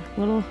guidance here, a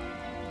little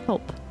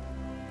help,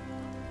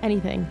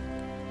 anything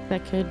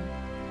that could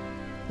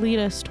lead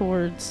us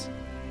towards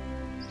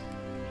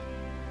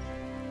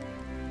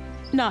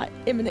not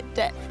imminent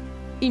death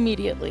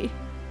immediately.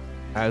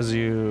 As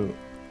you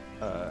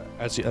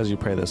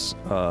pray this,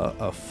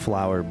 a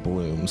flower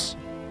blooms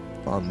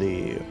on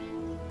the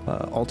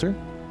altar,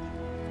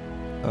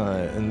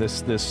 and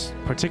this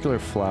particular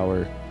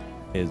flower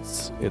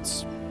it's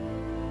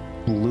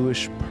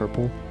bluish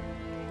purple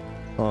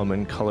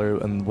in color.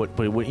 And what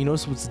you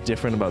notice what's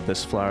different about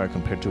this flower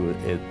compared to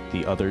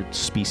the other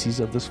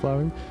species of this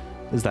flower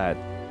is that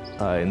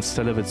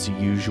instead of its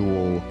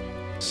usual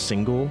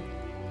single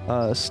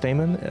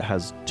stamen, it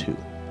has 2,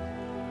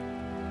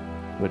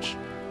 which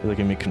you're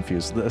looking at me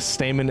confused. The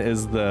stamen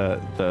is the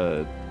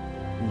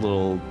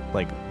little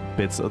like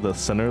bits of the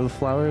center of the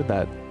flower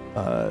that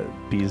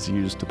bees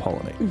use to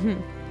pollinate. Mm-hmm.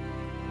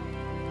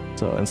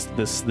 So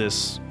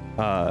this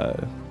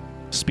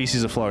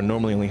species of flower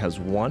normally only has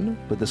 1,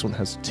 but this one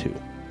has 2.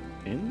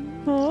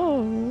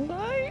 Oh,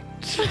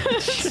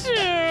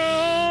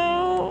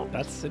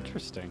 That's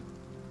interesting.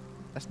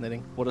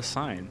 Fascinating. What a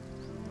sign.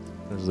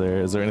 Is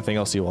there anything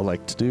else you all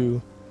like to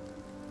do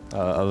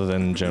other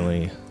than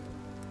generally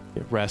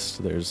get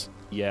rest? There's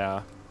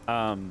Yeah.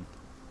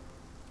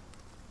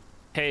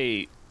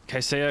 Hey,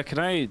 Kaisea, can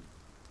I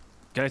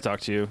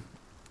talk to you?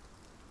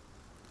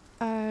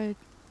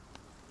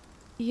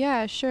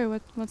 Yeah, sure.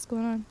 What's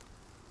going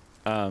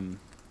on?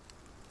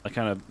 I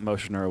kind of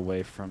motion her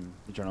away from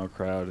the general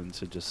crowd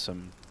into just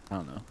some, I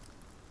don't know,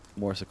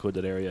 more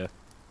secluded area.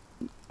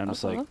 I'm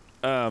just like,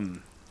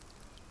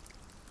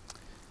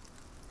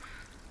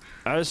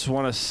 I just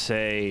want to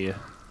say,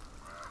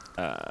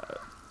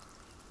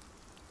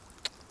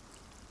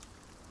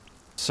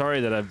 sorry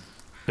that I've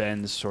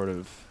been sort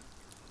of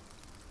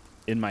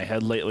in my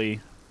head lately.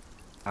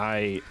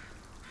 I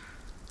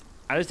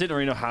just didn't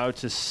really know how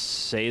to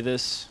say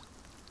this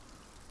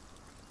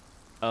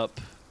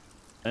up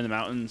in the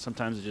mountain.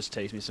 Sometimes it just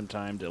takes me some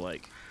time to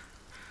like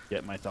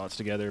get my thoughts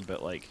together,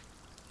 but like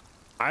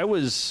I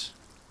was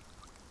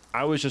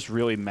I was just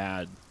really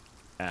mad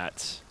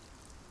at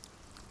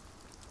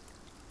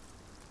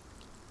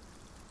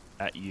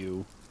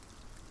you.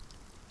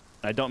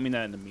 I don't mean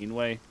that in a mean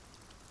way.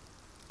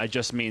 I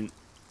just mean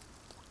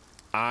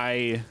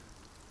I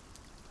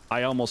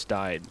almost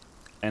died,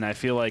 and I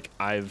feel like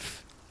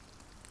I've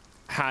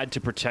had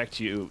to protect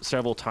you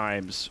several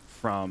times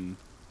from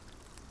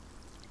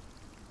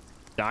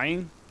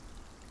dying,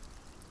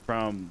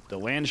 from the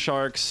land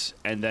sharks,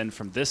 and then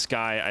from this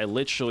guy. I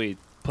literally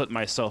put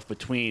myself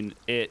between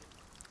it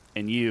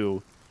and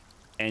you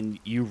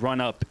run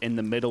up in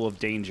the middle of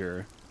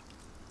danger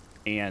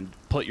and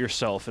put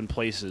yourself in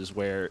places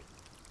where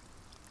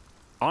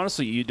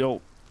honestly you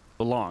don't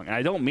belong. And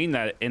I don't mean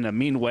that in a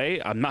mean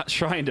way. I'm not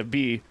trying to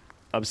be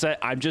upset.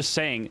 I'm just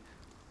saying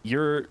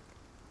you're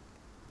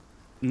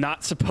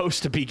not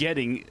supposed to be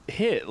getting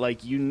hit.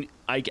 Like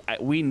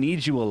we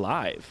need you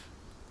alive.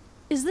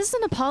 Is this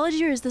an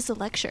apology or is this a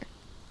lecture?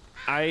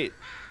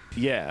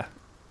 Yeah.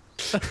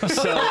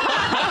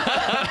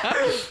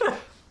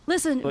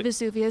 Listen,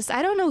 Vesuvius,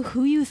 I don't know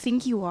who you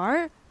think you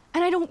are,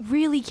 and I don't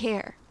really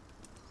care.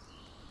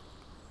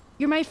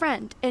 You're my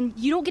friend, and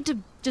you don't get to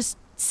just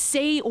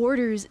say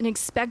orders and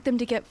expect them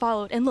to get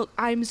followed. And look,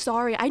 I'm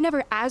sorry. I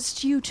never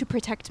asked you to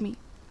protect me.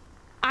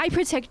 I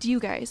protect you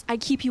guys. I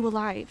keep you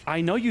alive.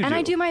 I know you do. And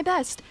I do my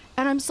best.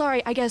 And I'm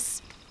sorry. I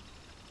guess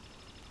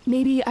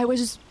maybe I was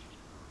just...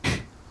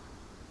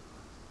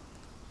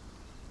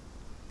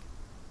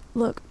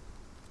 Look,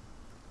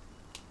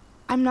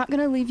 I'm not going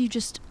to leave you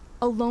just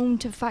alone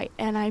to fight.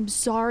 And I'm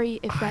sorry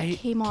if that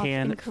came off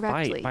incorrectly.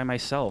 I can fight by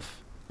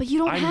myself. But you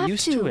don't have to. I'm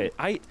used to it.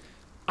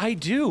 I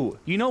do.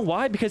 You know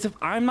why? Because if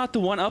I'm not the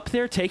one up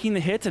there taking the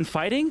hits and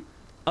fighting,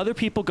 other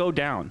people go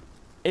down.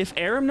 If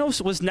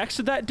Aramnos was next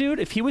to that dude,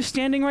 if he was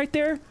standing right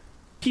there,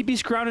 he'd be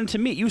scrounging to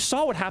me. You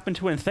saw what happened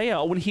to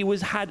Anthea when he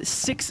had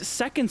 6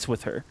 seconds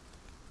with her.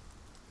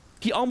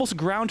 He almost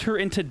ground her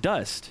into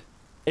dust.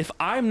 If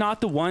I'm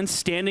not the one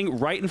standing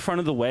right in front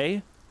of the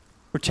way,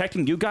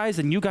 protecting you guys,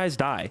 then you guys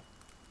die.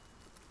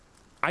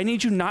 I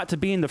need you not to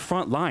be in the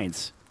front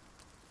lines.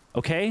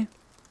 Okay?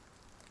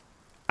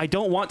 I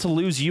don't want to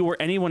lose you or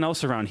anyone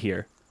else around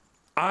here.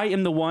 I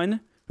am the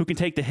one who can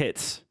take the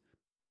hits.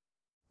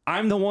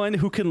 I'm the one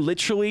who can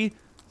literally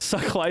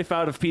suck life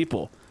out of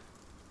people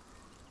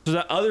so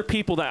that other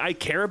people that I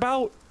care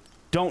about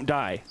don't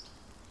die.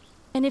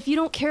 And if you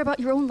don't care about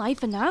your own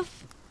life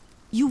enough,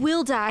 you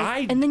will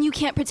die, and then you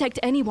can't protect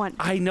anyone.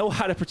 I know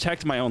how to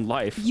protect my own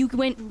life. You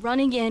went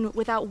running in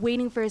without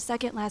waiting for a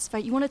second last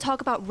fight. You want to talk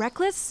about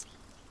reckless?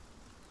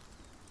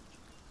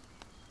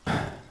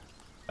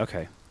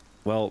 Okay.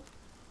 Well,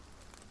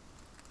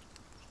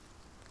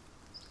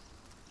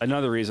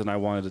 another reason I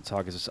wanted to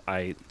talk is just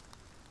I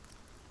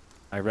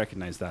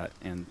recognize that,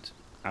 and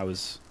I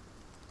was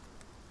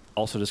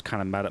also just kind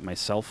of mad at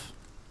myself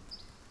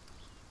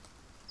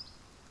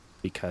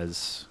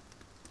because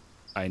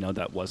I know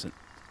that wasn't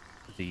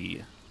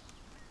the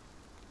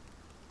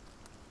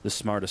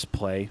smartest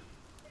play.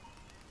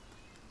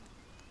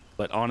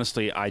 But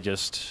honestly, I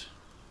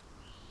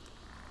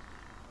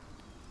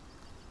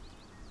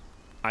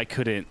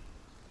couldn't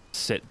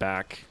sit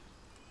back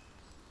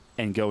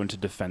and go into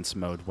defense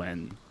mode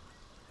when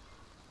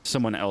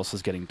someone else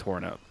is getting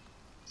torn up.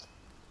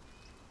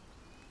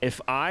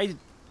 If I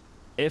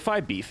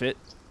beef it,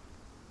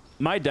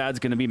 my dad's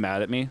gonna be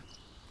mad at me,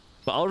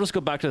 but I'll just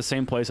go back to the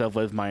same place I've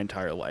lived my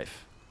entire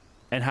life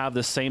and have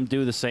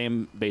do the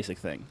same basic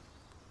thing.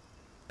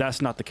 That's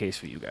not the case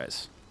for you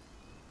guys.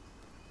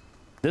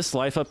 This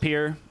life up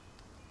here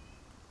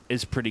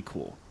is pretty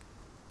cool,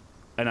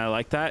 and I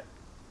like that,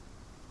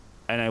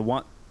 and I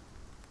want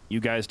you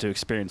guys to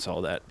experience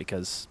all that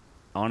because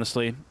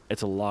honestly,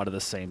 it's a lot of the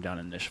same down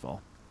in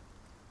Nishval.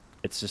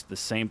 It's just the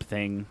same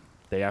thing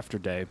day after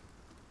day.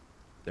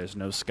 There's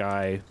no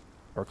sky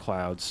or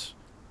clouds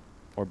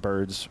or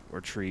birds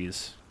or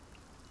trees.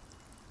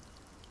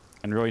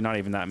 And really not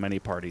even that many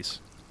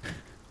parties.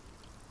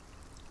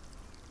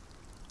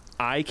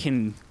 I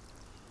can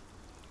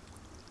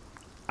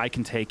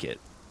take it.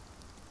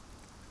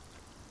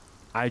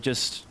 I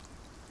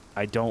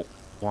don't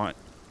want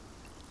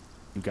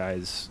you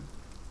guys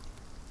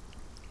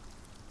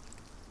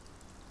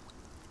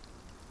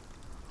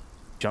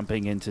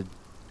jumping into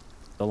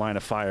the line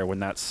of fire when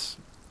that's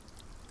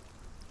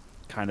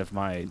kind of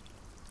my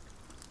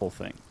whole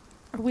thing.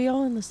 Are we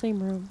all in the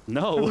same room?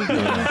 No. I was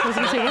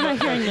gonna say, we're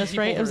not hearing this,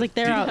 right? It was like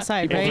they're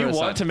outside, If right? you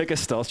want to make a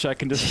stealth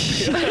check and just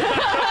show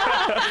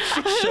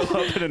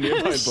up in a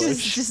nearby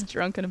bush. Just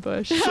drunk in a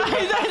bush.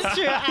 That's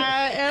true.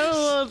 I'm a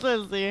little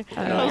thirsty.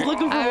 I was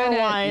looking for more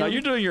wine. No,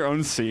 you're doing your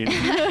own scene.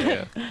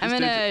 Yeah. I'm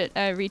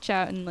gonna reach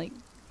out and like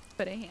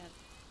put a hand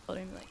on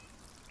him, like,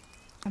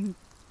 I'm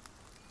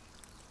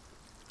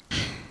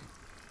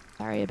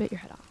sorry, I bit your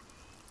head off.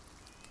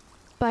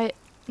 But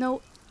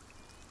no,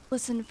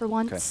 listen for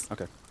once.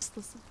 Okay. Just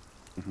listen.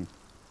 Mm-hmm.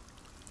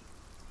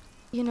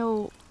 You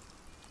know,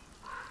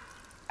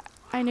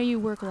 I know you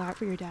work a lot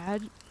for your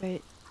dad,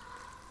 but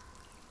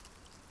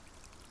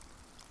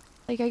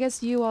like I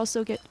guess you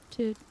also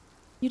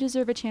you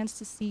deserve a chance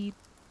to see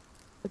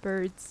the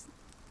birds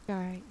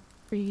sky,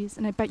 trees,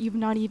 and I bet you've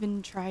not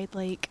even tried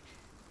like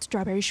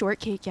strawberry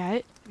shortcake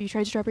yet. Have you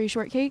tried strawberry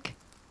shortcake?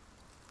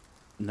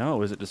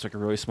 No, is it just like a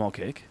really small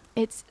cake?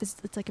 It's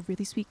like a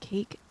really sweet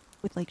cake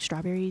with like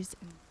strawberries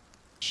and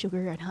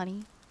sugar and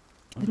honey.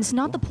 But it's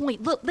not the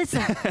point. Look,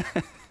 listen.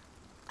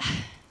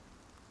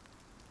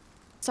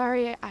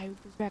 Sorry, I was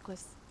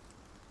reckless.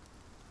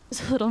 I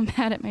was a little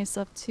mad at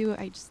myself too.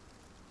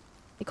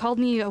 They called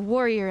me a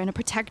warrior and a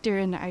protector,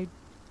 and I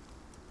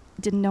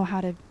didn't know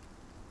how to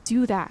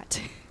do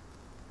that.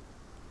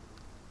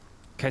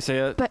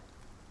 Kaisea. But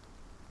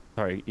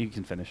sorry, you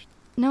can finish.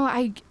 no,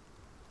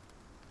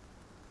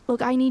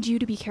 look, I need you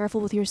to be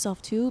careful with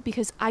yourself too,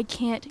 because I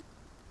can't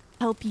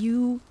help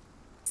you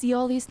see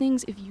all these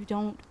things if you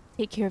don't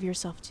take care of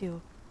yourself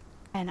too.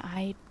 And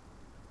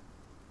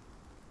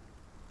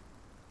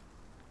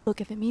look,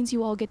 if it means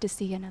you all get to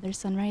see another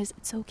sunrise,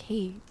 it's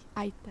okay.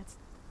 That's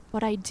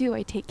what I do.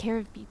 I take care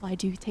of people. I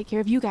do take care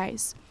of you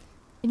guys.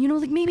 And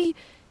like maybe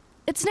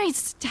it's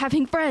nice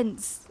having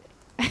friends.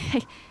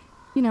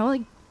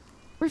 Like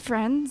we're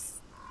friends.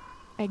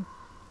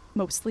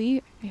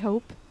 Mostly, I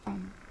hope.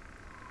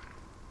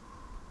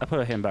 I put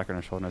a hand back on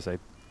her shoulder and I say,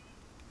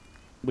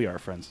 we are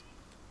friends.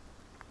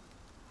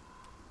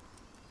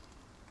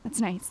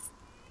 That's nice.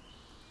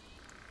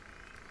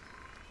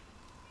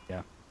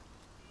 Yeah.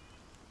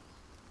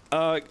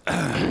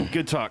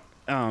 Good talk.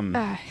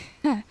 Yeah.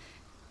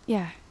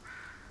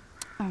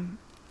 How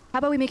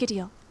about we make a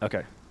deal?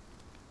 Okay.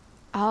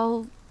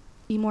 I'll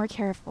be more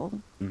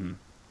careful, Mm-hmm.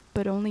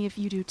 but only if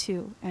you do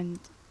too. And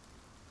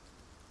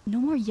no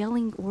more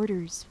yelling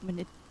orders when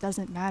it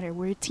doesn't matter.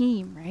 We're a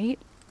team, right?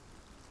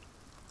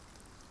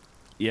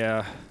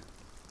 Yeah.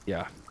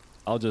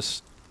 I'll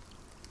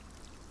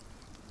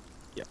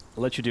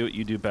let you do what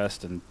you do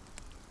best and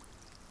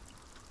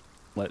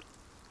let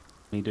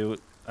me do what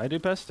I do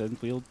best, and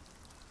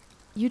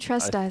You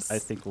trust us. I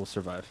think we'll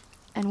survive.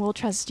 And we'll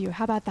trust you.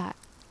 How about that?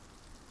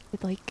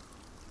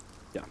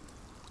 Yeah.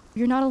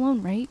 You're not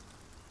alone, right?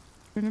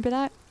 Remember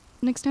that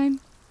next time?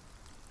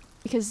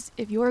 Because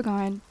if you're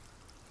gone,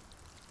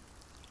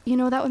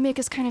 that would make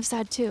us kind of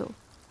sad too.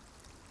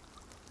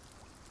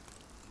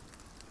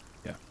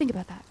 Yeah. Think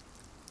about that.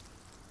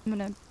 I'm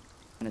gonna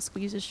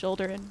squeeze his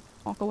shoulder and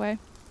walk away.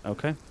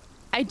 Okay.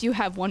 I do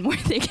have one more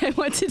thing I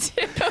want to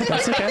do.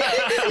 That's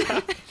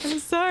okay. I'm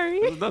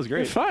sorry. That was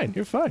great.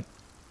 You're fine.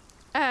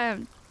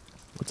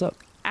 What's up?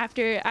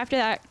 After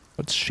that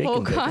What's shaking?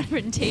 whole Bacon?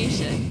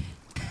 confrontation,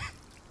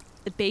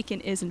 the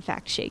bacon is in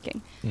fact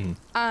shaking. Mhm.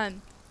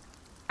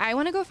 I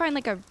want to go find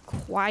like a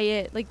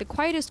quiet, like the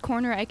quietest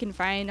corner I can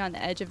find on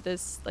the edge of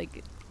this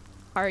like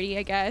party,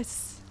 I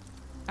guess.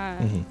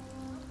 Mhm.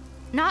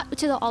 Not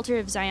to the altar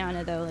of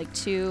Ziana though, like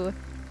to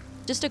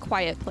just a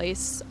quiet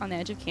place on the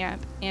edge of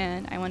camp.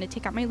 And I want to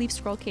take out my leaf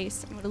scroll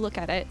case. I'm going to look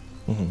at it.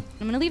 Mhm.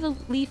 I'm going to leave a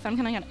leaf. I'm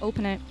going to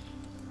open it,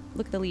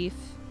 look at the leaf,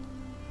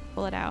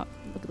 pull it out,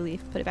 look at the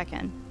leaf, put it back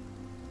in.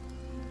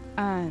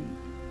 And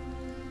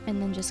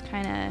then just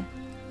kind of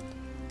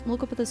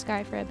look up at the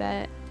sky for a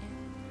bit.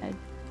 And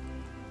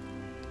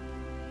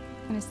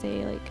kind of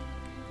say like,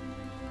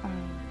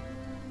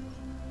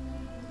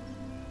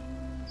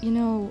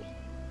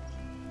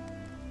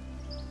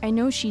 I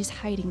know she's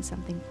hiding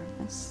something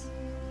from us.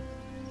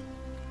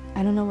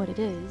 I don't know what it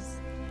is.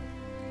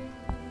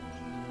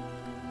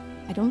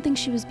 I don't think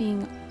she was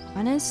being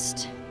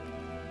honest.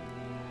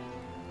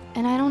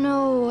 And I don't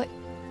know,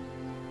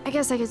 I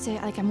guess I could say,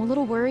 like, I'm a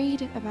little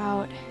worried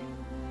about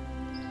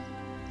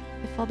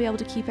if I'll be able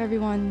to keep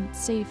everyone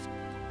safe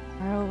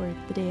tomorrow or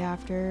the day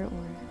after,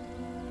 or...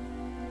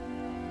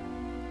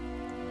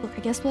 Look,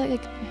 I guess what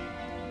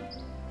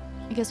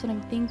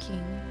I'm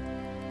thinking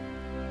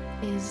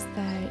is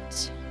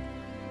that,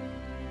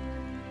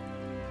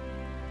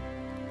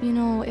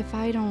 if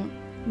I don't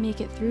make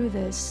it through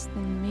this,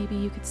 then maybe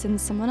you could send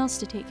someone else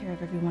to take care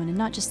of everyone, and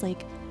not just the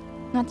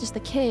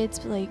kids,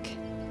 but like,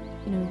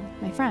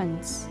 my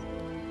friends.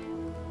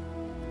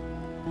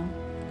 I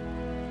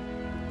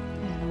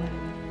don't know what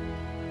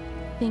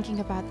I'm thinking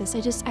about this.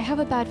 I have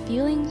a bad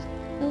feeling,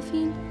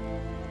 Delphine.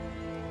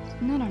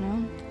 And I don't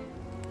know.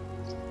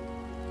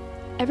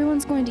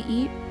 Everyone's going to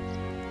eat.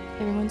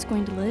 Everyone's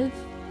going to live.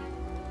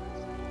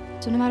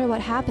 So no matter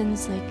what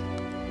happens, like,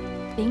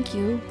 thank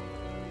you.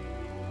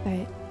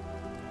 But,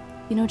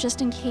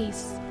 just in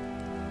case,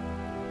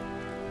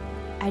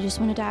 I just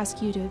wanted to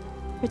ask you to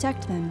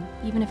protect them,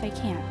 even if I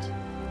can't.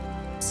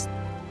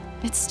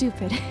 It's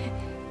stupid.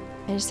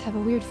 I just have a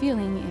weird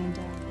feeling, and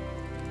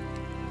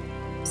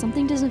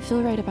something doesn't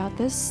feel right about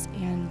this,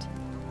 and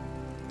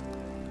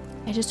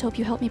I just hope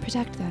you help me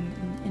protect them.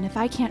 And if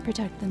I can't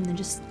protect them, then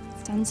just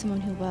send someone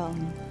who will.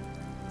 And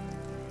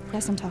I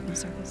guess I'm talking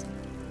circles.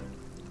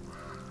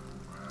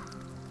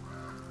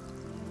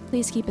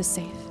 Please keep us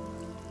safe.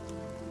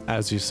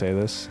 As you say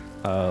this,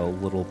 a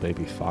little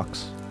baby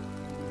fox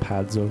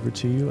pads over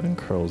to you and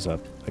curls up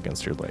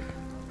against your leg.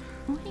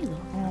 Oh, hey,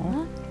 little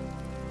fella.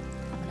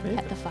 I'm gonna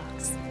pet the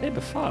fox. Baby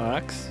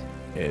fox.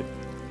 It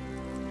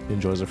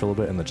enjoys it for a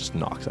little bit and then just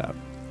knocks out.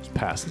 Just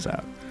passes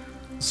out.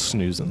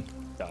 Snoozing.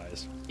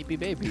 Dies.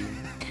 Baby.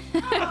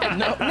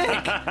 No,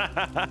 Nick.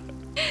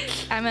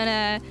 I'm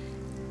gonna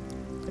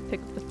pick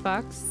up the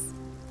fox.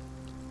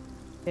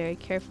 Very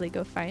carefully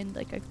go find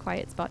like a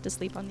quiet spot to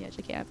sleep on the edge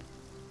of camp.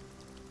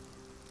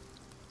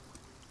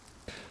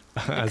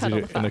 As cuddle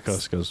you, the fox.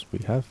 Inikos goes, we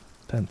have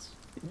tents.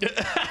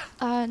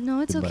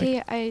 No, it's Good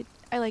okay.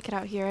 I like it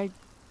out here.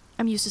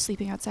 I'm used to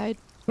sleeping outside.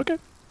 Okay.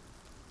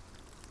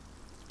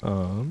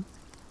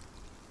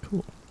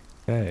 Cool.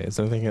 Okay, is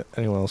there anything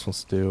anyone else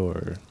wants to do, or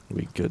are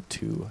we good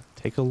to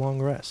take a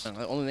long rest?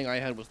 The only thing I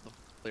had was the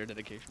player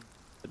dedication.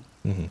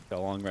 Mm-hmm. A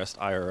long rest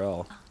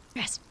IRL.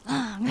 Rest,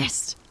 long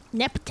rest.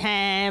 Nap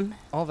time.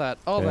 All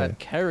Okay. that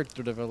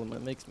character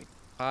development makes me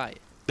high.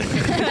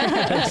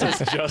 This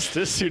is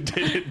Justice who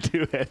didn't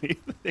do anything.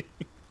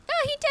 No,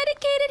 he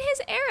dedicated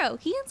his arrow.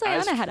 He and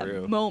That's Ziona had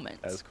true. a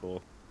moment. That was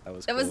cool. That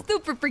was That cool. was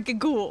super freaking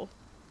cool.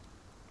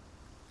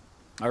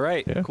 All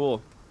right, Yeah.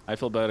 cool. I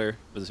feel better.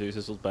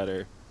 Vesuvius feels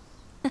better.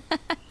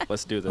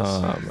 Let's do this.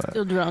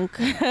 Still drunk.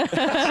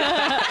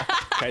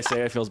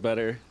 Kaisea feels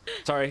better.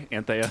 Sorry,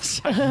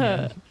 Antheus.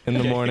 In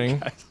the morning,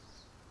 Guys.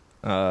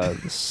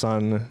 the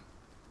sun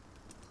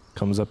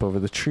comes up over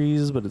the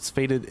trees, but it's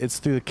faded. It's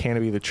through the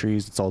canopy of the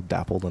trees. It's all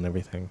dappled and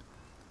everything.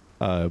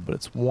 But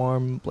it's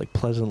warm, like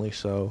pleasantly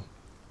so.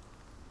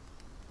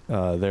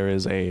 There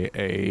is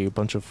a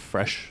bunch of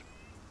fresh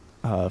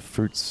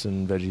fruits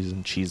and veggies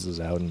and cheeses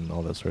out and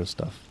all that sort of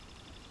stuff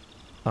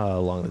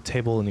along the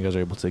table, and you guys are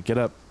able to get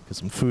up, get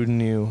some food in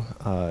you.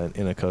 And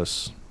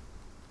Inikos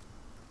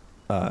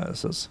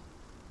says,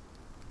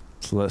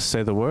 "So let's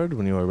say the word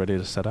when you are ready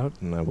to set out,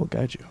 and I will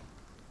guide you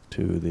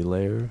to the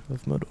lair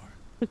of Modor."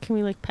 But can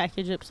we like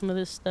package up some of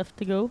this stuff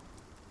to go?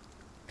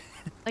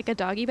 Like a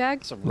doggy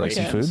bag. Some Like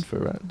some rations. food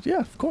for yeah,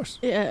 of course.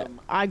 Yeah,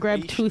 I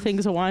grabbed 2 rations.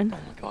 things of wine Oh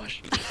my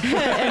gosh.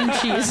 and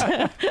cheese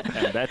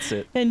And that's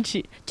it. and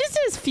cheese. Just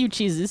a few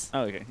cheeses.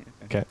 Oh, okay.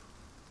 Okay.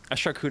 A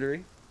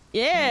charcuterie.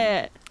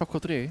 Yeah.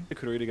 Charcuterie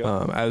to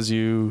go. As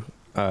you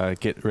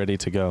get ready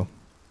to go,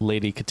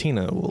 Lady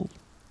Katina will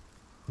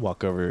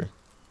walk over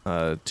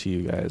to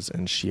you guys,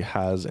 and she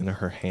has in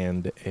her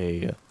hand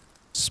a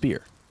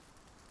spear.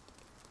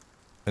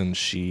 And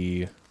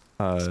she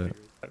I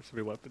have so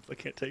many weapons I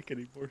can't take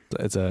anymore.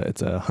 it's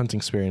a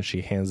hunting spear, and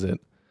she hands it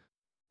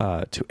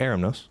to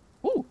Aramnos.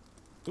 Ooh.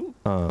 Ooh.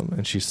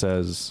 And she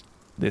says,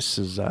 "This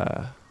is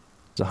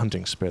it's a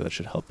hunting spear that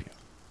should help you.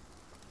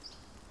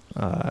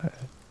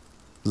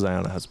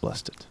 Ziona has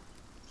blessed it.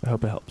 I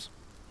hope it helps."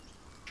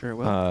 Sure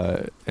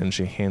will. And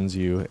she hands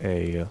you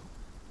a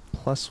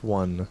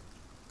 +1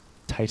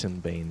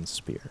 Titan Bane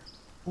spear.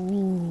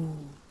 Ooh.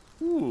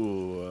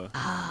 Ooh.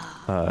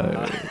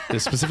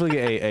 It's specifically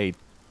a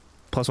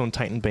 +1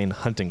 Titan Bane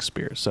hunting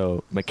spear.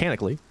 So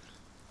mechanically,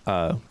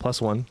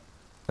 +1,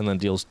 and then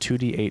deals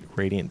 2d8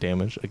 radiant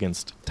damage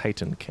against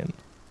Titankin.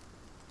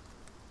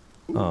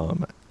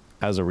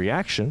 As a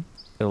reaction,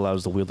 it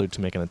allows the wielder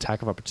to make an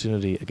attack of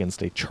opportunity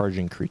against a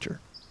charging creature.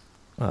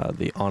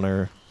 The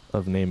honor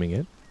of naming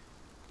it,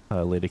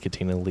 Lady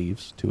Katina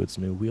leaves to its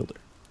new wielder.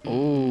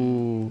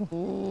 Ooh.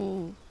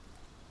 Ooh.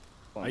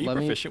 Are you Let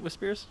me- proficient with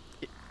spears?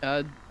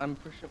 I'm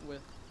proficient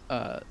with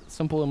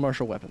simple and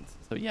martial weapons.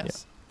 So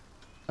yes.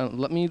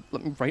 Let me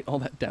write all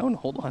that down.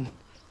 Hold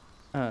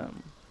on.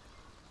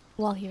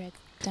 While he writes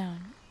it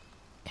down,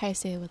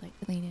 Kaisei would like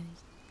to lean in and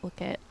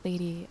look at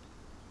Lady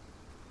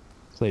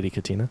Lady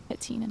Katina.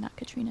 Katina, not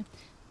Katrina.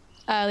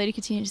 Lady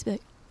Katina just be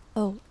like,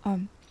 "Oh,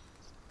 I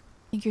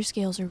think your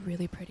scales are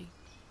really pretty.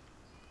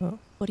 Oh.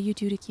 What do you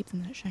do to keep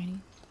them that shiny?"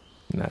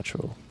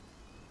 Natural.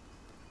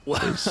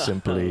 They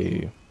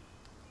simply,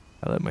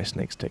 I let my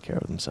snakes take care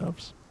of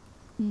themselves.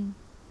 Hmm.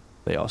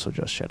 They also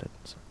just shed it.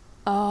 So,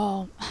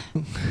 Oh,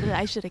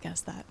 I should have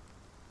guessed that.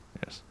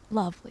 yes.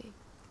 Lovely.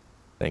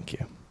 Thank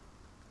you.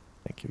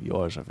 Thank you.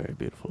 Yours are very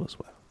beautiful as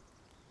well.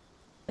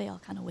 They all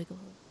kind of wiggle.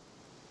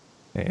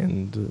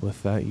 And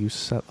with that, you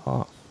set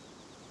off.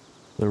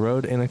 The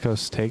road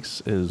Inikos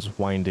takes is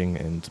winding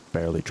and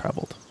barely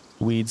traveled.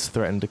 Weeds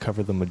threaten to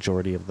cover the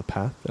majority of the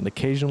path, and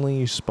occasionally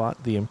you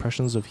spot the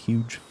impressions of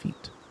huge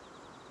feet.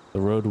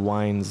 The road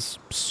winds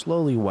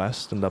slowly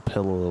west and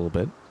uphill a little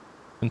bit,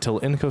 until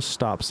Inikos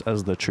stops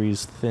as the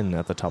trees thin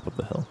at the top of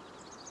the hill.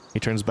 He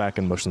turns back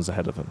and motions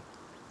ahead of him.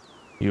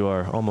 "You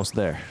are almost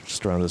there.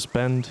 Just around this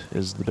bend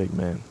is the big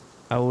man.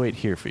 I will wait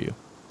here for you.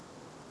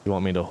 You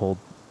want me to hold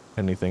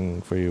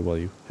anything for you while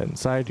you head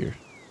inside, your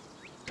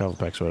travel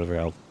packs or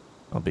whatever?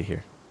 I'll be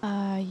here."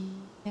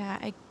 Yeah,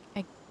 I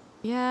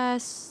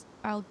guess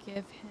I'll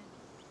give him.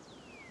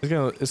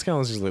 It's kind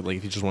of just like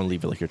if you just want to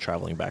leave it like you're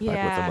traveling backpack with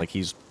Yeah. him, like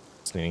he's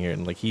standing here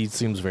and like he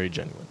seems very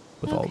genuine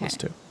with all of this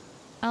Okay. too.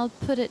 I'll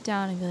put it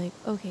down and be like,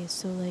 "Okay,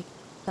 so like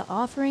the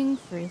offering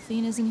for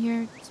Athena's in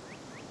here. Just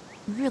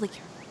really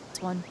careful with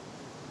this one."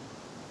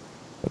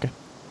 Okay,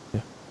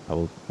 yeah, I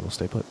will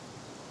stay put.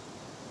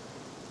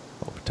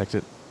 I'll protect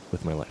it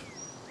with my life.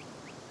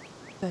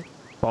 Good.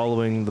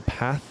 Following the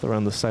path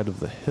around the side of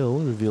the hill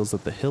reveals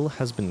that the hill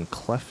has been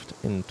cleft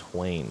in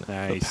twain.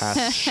 Nice. The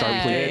path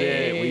sharply Did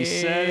it. We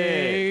said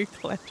it.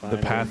 The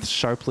path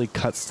sharply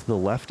cuts to the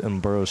left and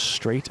burrows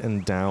straight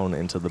and down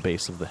into the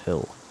base of the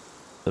hill.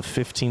 The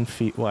 15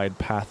 feet wide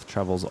path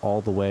travels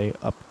all the way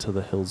up to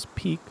the hill's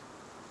peak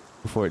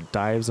before it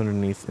dives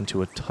underneath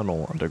into a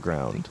tunnel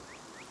underground.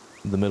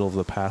 In the middle of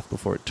the path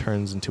before it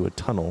turns into a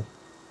tunnel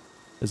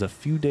is a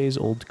few days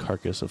old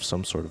carcass of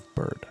some sort of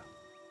bird.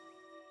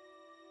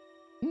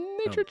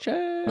 Nature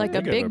check. Like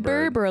a Big of a big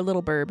burb bird. or a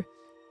little burb?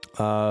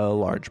 A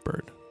large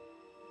bird.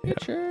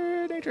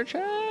 Yeah. Nature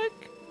check.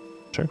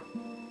 Sure.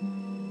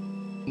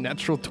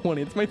 Natural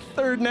 20. It's my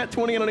third nat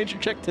 20 on a nature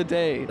check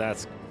today.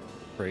 That's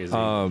crazy.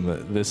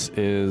 This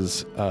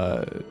is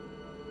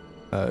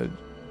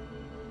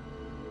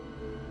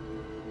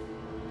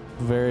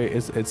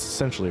it's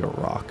essentially a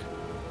rock.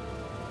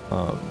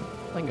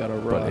 I got a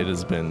rock. But it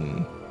has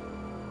been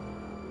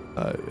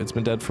it's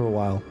been dead for a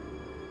while.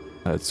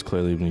 It's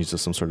clearly been used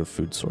as some sort of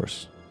food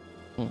source.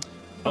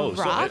 oh,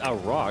 rock? So a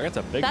rock. That's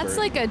a big That's bird.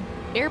 like a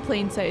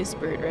airplane-sized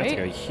bird, That's like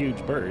a right?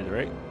 huge bird,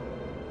 right?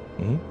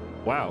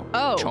 Mm-hmm. Wow.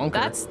 Oh, Chonker.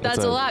 that's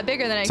It's a a lot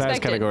bigger than I Size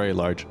expected. category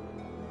large.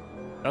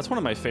 That's one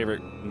of my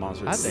favorite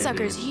monsters. That to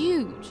Sucker's see.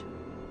 huge.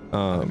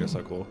 I think they're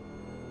so cool.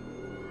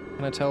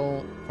 Can I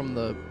tell from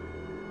the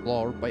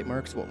claw or bite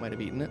marks what might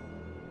have eaten it?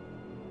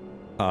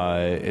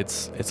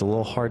 It's a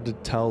little hard to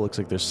tell. Looks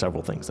like there's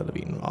several things that have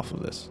eaten off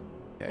of this.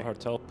 Okay. Hard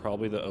to tell.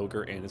 Probably the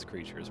ogre and his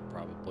creatures.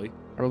 Probably.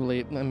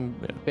 Probably, Yeah.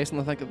 based on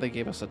the fact that they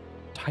gave us a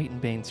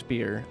Titanbane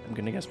spear, I'm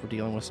gonna guess we're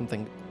dealing with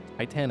something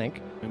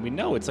titanic. I mean, we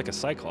know it's like a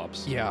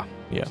cyclops. Yeah.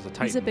 Yeah. It's a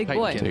titan. He's a big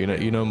Titan boy. kid. So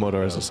you know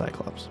Modor as a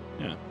cyclops.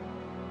 Yeah.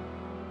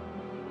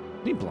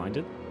 Is he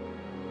blinded?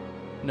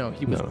 No,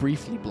 he was No.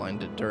 briefly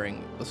blinded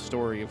during the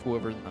story of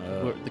whoever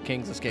the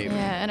king's escape.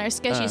 Yeah, and our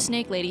sketchy Um,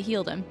 snake lady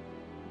healed him.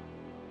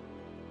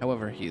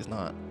 However, he is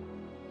not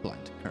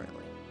blind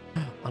currently.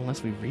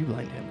 Unless we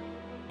reblind him.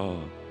 Oh.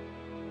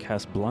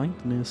 Cast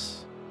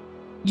blindness.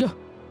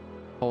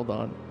 Hold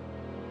on.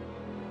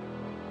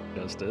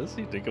 Justice.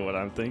 You think of what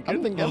I'm thinking?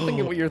 I'm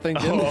thinking what you're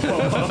thinking.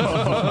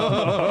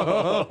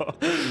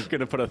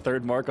 Gonna put a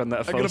third mark on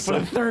that. I'm gonna put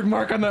a third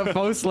mark on that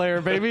foe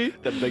slayer, baby.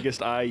 the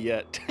biggest eye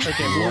yet.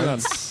 Okay, moving on.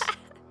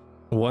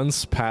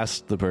 Once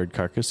past the bird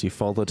carcass, you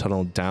follow the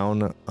tunnel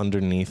down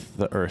underneath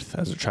the earth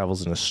as it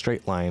travels in a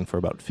straight line for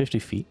about 50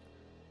 feet,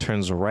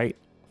 turns right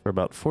for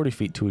about 40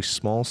 feet to a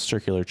small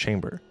circular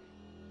chamber.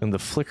 In the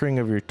flickering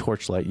of your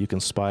torchlight, you can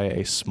spy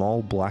a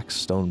small black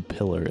stone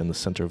pillar in the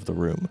center of the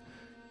room.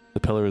 The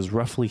pillar is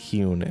roughly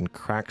hewn, and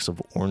cracks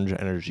of orange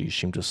energy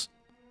seem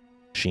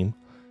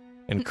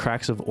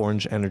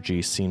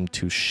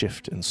to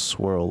shift and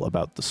swirl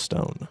about the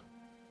stone.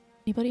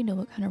 Anybody know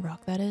what kind of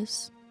rock that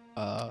is?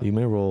 You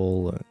may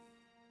roll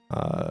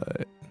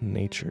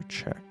nature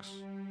checks.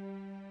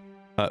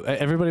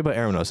 Everybody but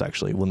Aranos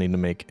actually will need to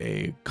make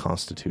a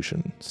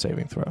Constitution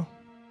saving throw.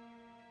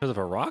 Because of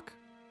a rock?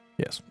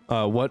 Yes.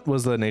 What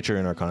was the nature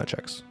and Arcana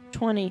checks?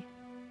 20.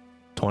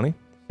 20?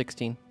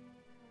 16.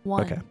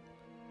 1. Okay.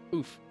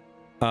 Oof.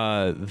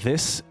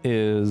 This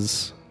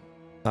is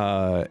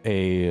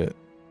a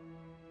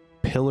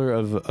pillar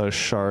of a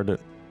shard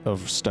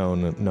of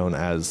stone known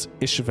as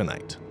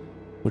Ishvanite,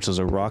 which is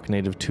a rock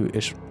native to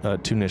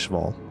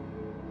Nishval.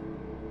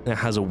 It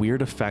has a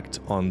weird effect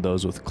on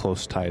those with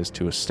close ties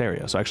to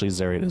Asteria. So actually,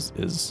 Zariat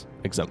is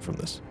exempt from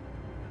this.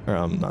 Or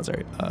not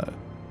Zariat.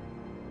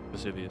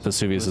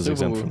 Vesuvius is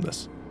exempt from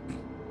this.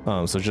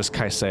 So just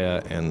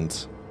Kaisea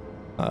and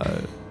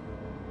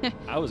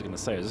I was gonna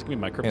say, is this gonna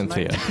be my and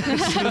kryptonite? Thea.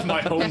 This is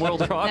my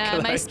homeworld rock.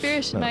 Nah, my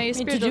spiritual Did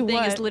thing you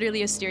is what?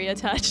 literally Asteria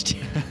touched.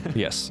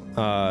 Yes.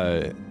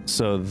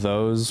 So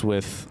those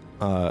with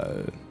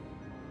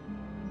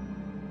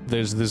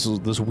there's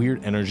this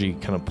weird energy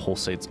kind of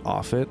pulsates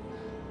off it.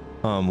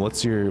 What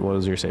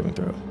was your saving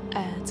throw?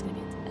 It's gonna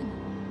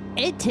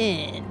be A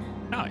 10.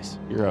 Nice.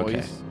 You're okay.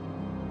 Boys.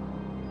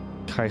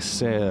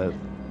 Kaisea,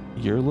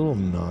 you're a little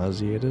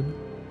nauseated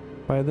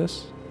by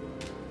this.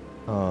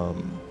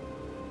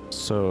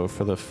 So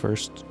for the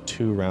first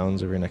 2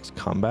 rounds of your next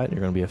combat,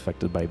 you're going to be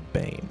affected by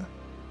Bane.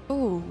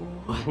 Oh.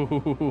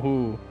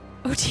 Ooh.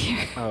 Oh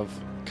dear. Of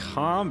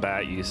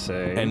combat, you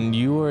say? And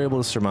you were able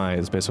to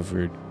surmise, based off of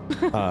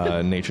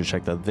your nature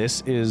check, that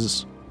this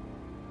is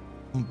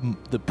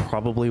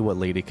probably what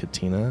Lady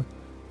Katina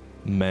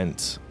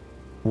meant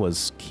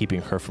was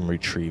keeping her from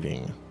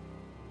retrieving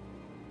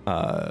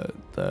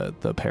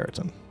the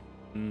Periton.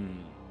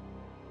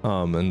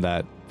 And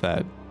that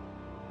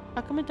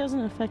How come it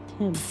doesn't affect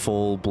him?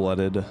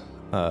 full-blooded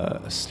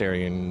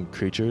Asterian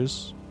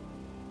creatures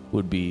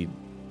would be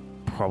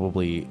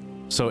probably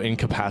so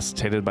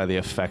incapacitated by the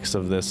effects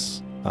of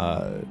this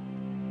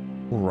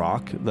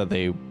rock that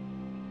they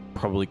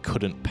probably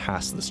couldn't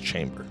pass this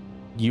chamber.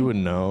 You would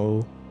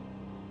know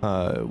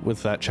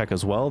with that check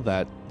as well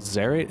that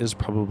Zariat is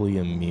probably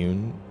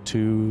immune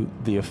to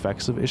the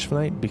effects of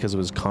Ishvanite because of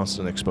his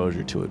constant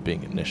exposure to it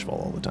being in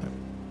Nishval all the time.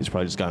 He's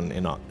probably just gotten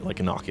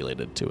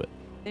inoculated to it.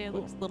 It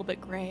looks a little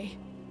bit gray.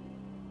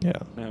 Yeah,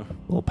 No. a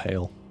little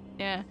pale.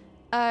 Yeah.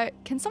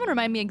 Can someone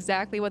remind me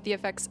exactly what the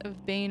effects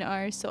of Bane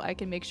are so I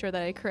can make sure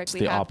that I It's correctly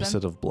the have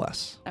opposite them? of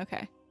bless.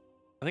 Okay.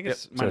 I think Yep.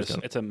 it's So minus. it's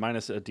gonna- It's a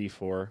minus a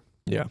D4.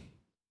 Yeah.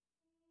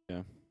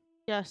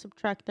 Yeah,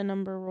 subtract the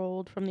number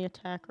rolled from the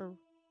attack or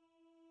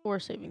Or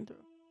saving throw.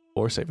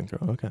 Or saving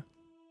throw, okay.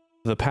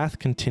 The path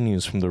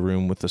continues from the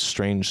room with the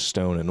strange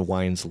stone and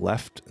winds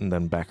left and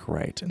then back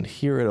right, and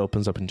here it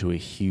opens up into a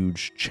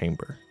huge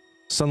chamber.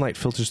 Sunlight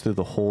filters through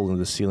the hole in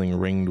the ceiling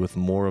ringed with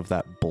more of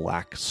that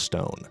black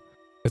stone.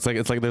 It's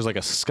like there's like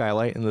a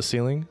skylight in the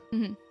ceiling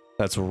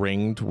that's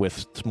ringed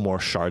with more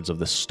shards of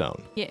this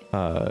stone.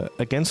 Yeah.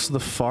 Against the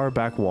far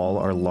back wall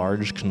are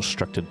large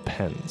constructed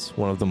pens.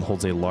 One of them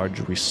holds a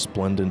large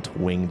resplendent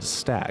winged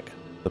stag,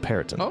 the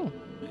Periton. Oh.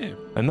 Yeah.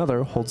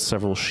 Another holds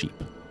several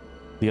sheep.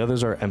 The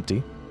others are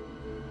empty.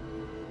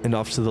 And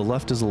off to the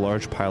left is a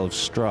large pile of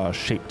straw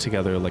shaped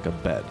together like a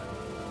bed.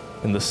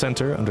 In the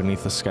center,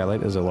 underneath the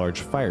skylight, is a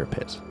large fire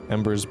pit.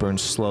 Embers burn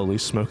slowly,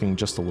 smoking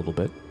just a little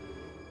bit.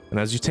 And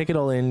as you take it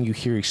all in, you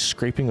hear a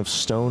scraping of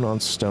stone on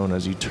stone.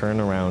 As you turn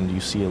around, you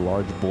see a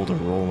large boulder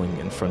rolling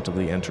in front of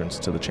the entrance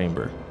to the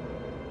chamber.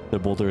 The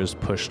boulder is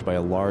pushed by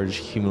a large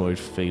humanoid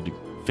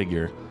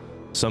figure,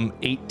 some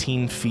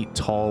 18 feet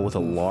tall with a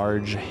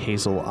large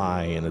hazel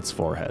eye in its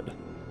forehead.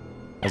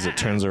 As it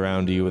turns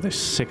around to you with a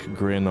sick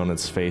grin on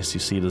its face, you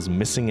see it is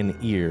missing an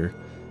ear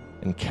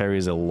and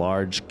carries a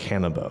large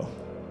cannonbow.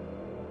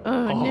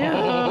 Oh,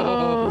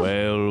 no.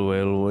 Well,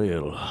 well,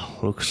 well.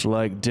 Looks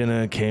like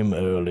dinner came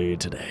early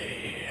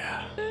today.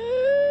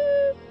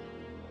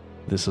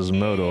 This is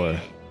Modor.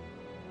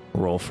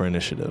 Roll for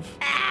initiative.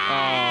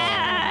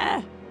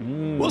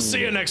 We'll see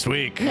you next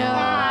week.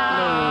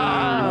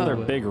 Another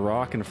big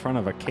rock in front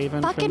of a cave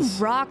entrance. Fucking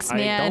rocks,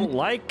 man. I don't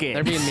like it.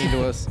 They're being mean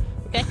to us.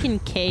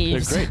 Feckin' They're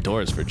caves. great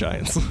doors for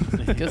giants.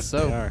 I guess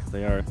so.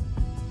 They are.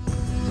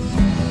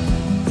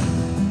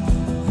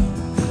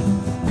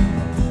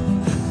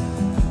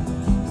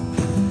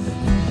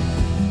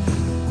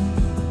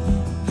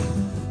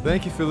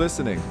 Thank you for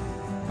listening.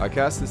 Our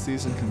cast this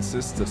season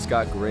consists of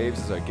Scott Graves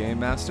as our game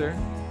master,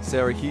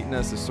 Sarah Heaton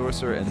as the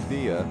sorcerer and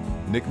Thea,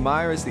 Nick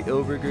Meyer as the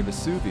Illrigger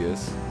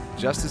Vesuvius,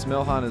 Justice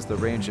Milhan as the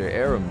ranger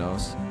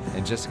Aramnos,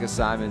 and Jessica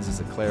Simons as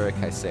the cleric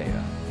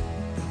Kaisea.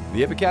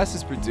 The Epicast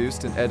is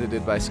produced and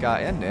edited by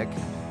Scott and Nick,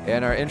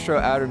 and our intro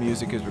outer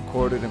music is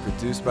recorded and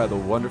produced by the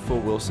wonderful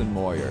Wilson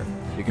Moyer.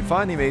 You can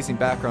find the amazing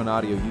background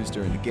audio used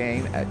during the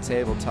game at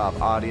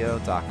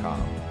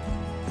tabletopaudio.com.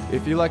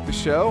 If you like the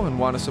show and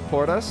want to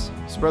support us,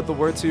 spread the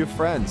word to your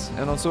friends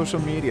and on social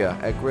media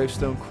at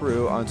Gravestone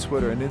Crew on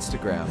Twitter and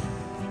Instagram.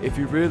 If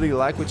you really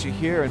like what you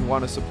hear and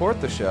want to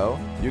support the show,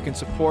 you can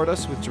support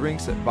us with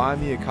drinks at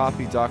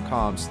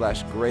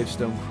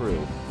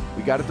buymeacoffee.com/gravestonecrew.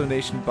 We got a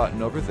donation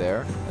button over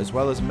there, as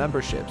well as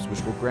memberships,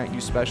 which will grant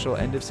you special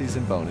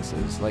end-of-season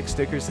bonuses like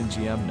stickers and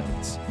GM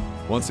notes.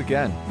 Once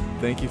again,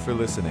 thank you for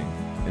listening,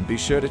 and be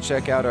sure to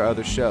check out our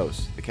other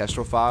shows, The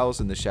Kestrel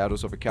Files and The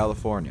Shadows over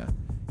California.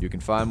 You can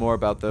find more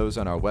about those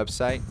on our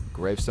website,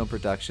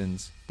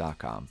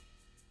 gravestoneproductions.com.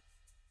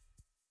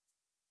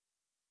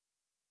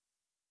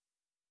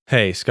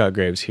 Hey, Scott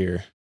Graves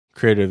here,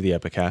 creator of the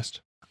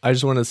Epicast. I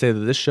just wanted to say that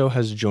this show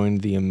has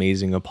joined the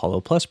amazing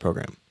Apollo Plus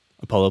program.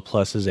 Apollo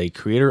Plus is a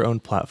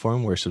creator-owned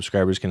platform where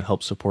subscribers can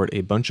help support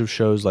a bunch of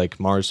shows like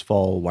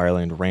Marsfall,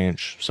 Wireland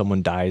Ranch,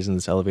 Someone Dies in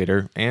This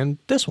Elevator, and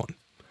this one.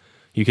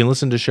 You can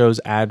listen to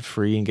shows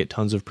ad-free and get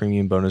tons of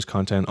premium bonus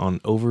content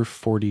on over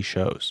 40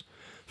 shows.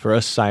 For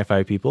us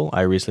sci-fi people,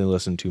 I recently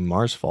listened to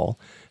Marsfall,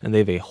 and they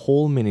have a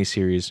whole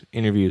miniseries,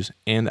 interviews,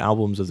 and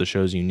albums of the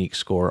show's unique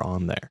score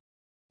on there.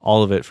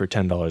 All of it for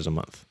 $10 a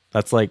month.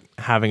 That's like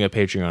having a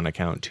Patreon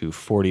account to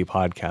 40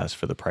 podcasts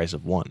for the price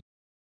of one.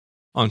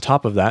 On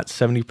top of that,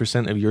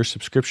 70% of your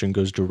subscription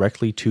goes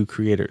directly to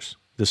creators.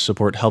 This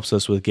support helps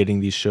us with getting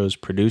these shows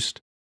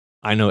produced.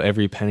 I know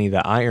every penny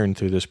that I earn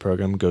through this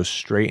program goes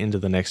straight into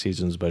the next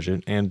season's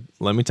budget, and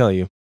let me tell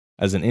you,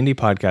 as an indie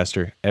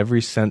podcaster,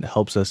 every cent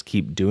helps us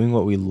keep doing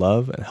what we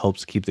love and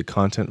helps keep the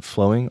content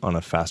flowing on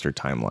a faster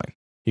timeline.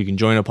 You can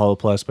join Apollo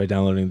Plus by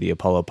downloading the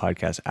Apollo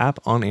Podcast app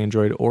on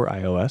Android or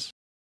iOS,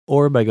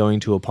 or by going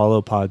to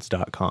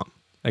apollopods.com.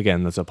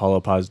 Again, that's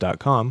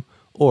apollopods.com,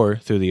 or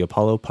through the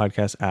Apollo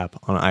Podcast app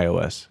on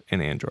iOS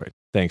and Android.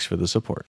 Thanks for the support.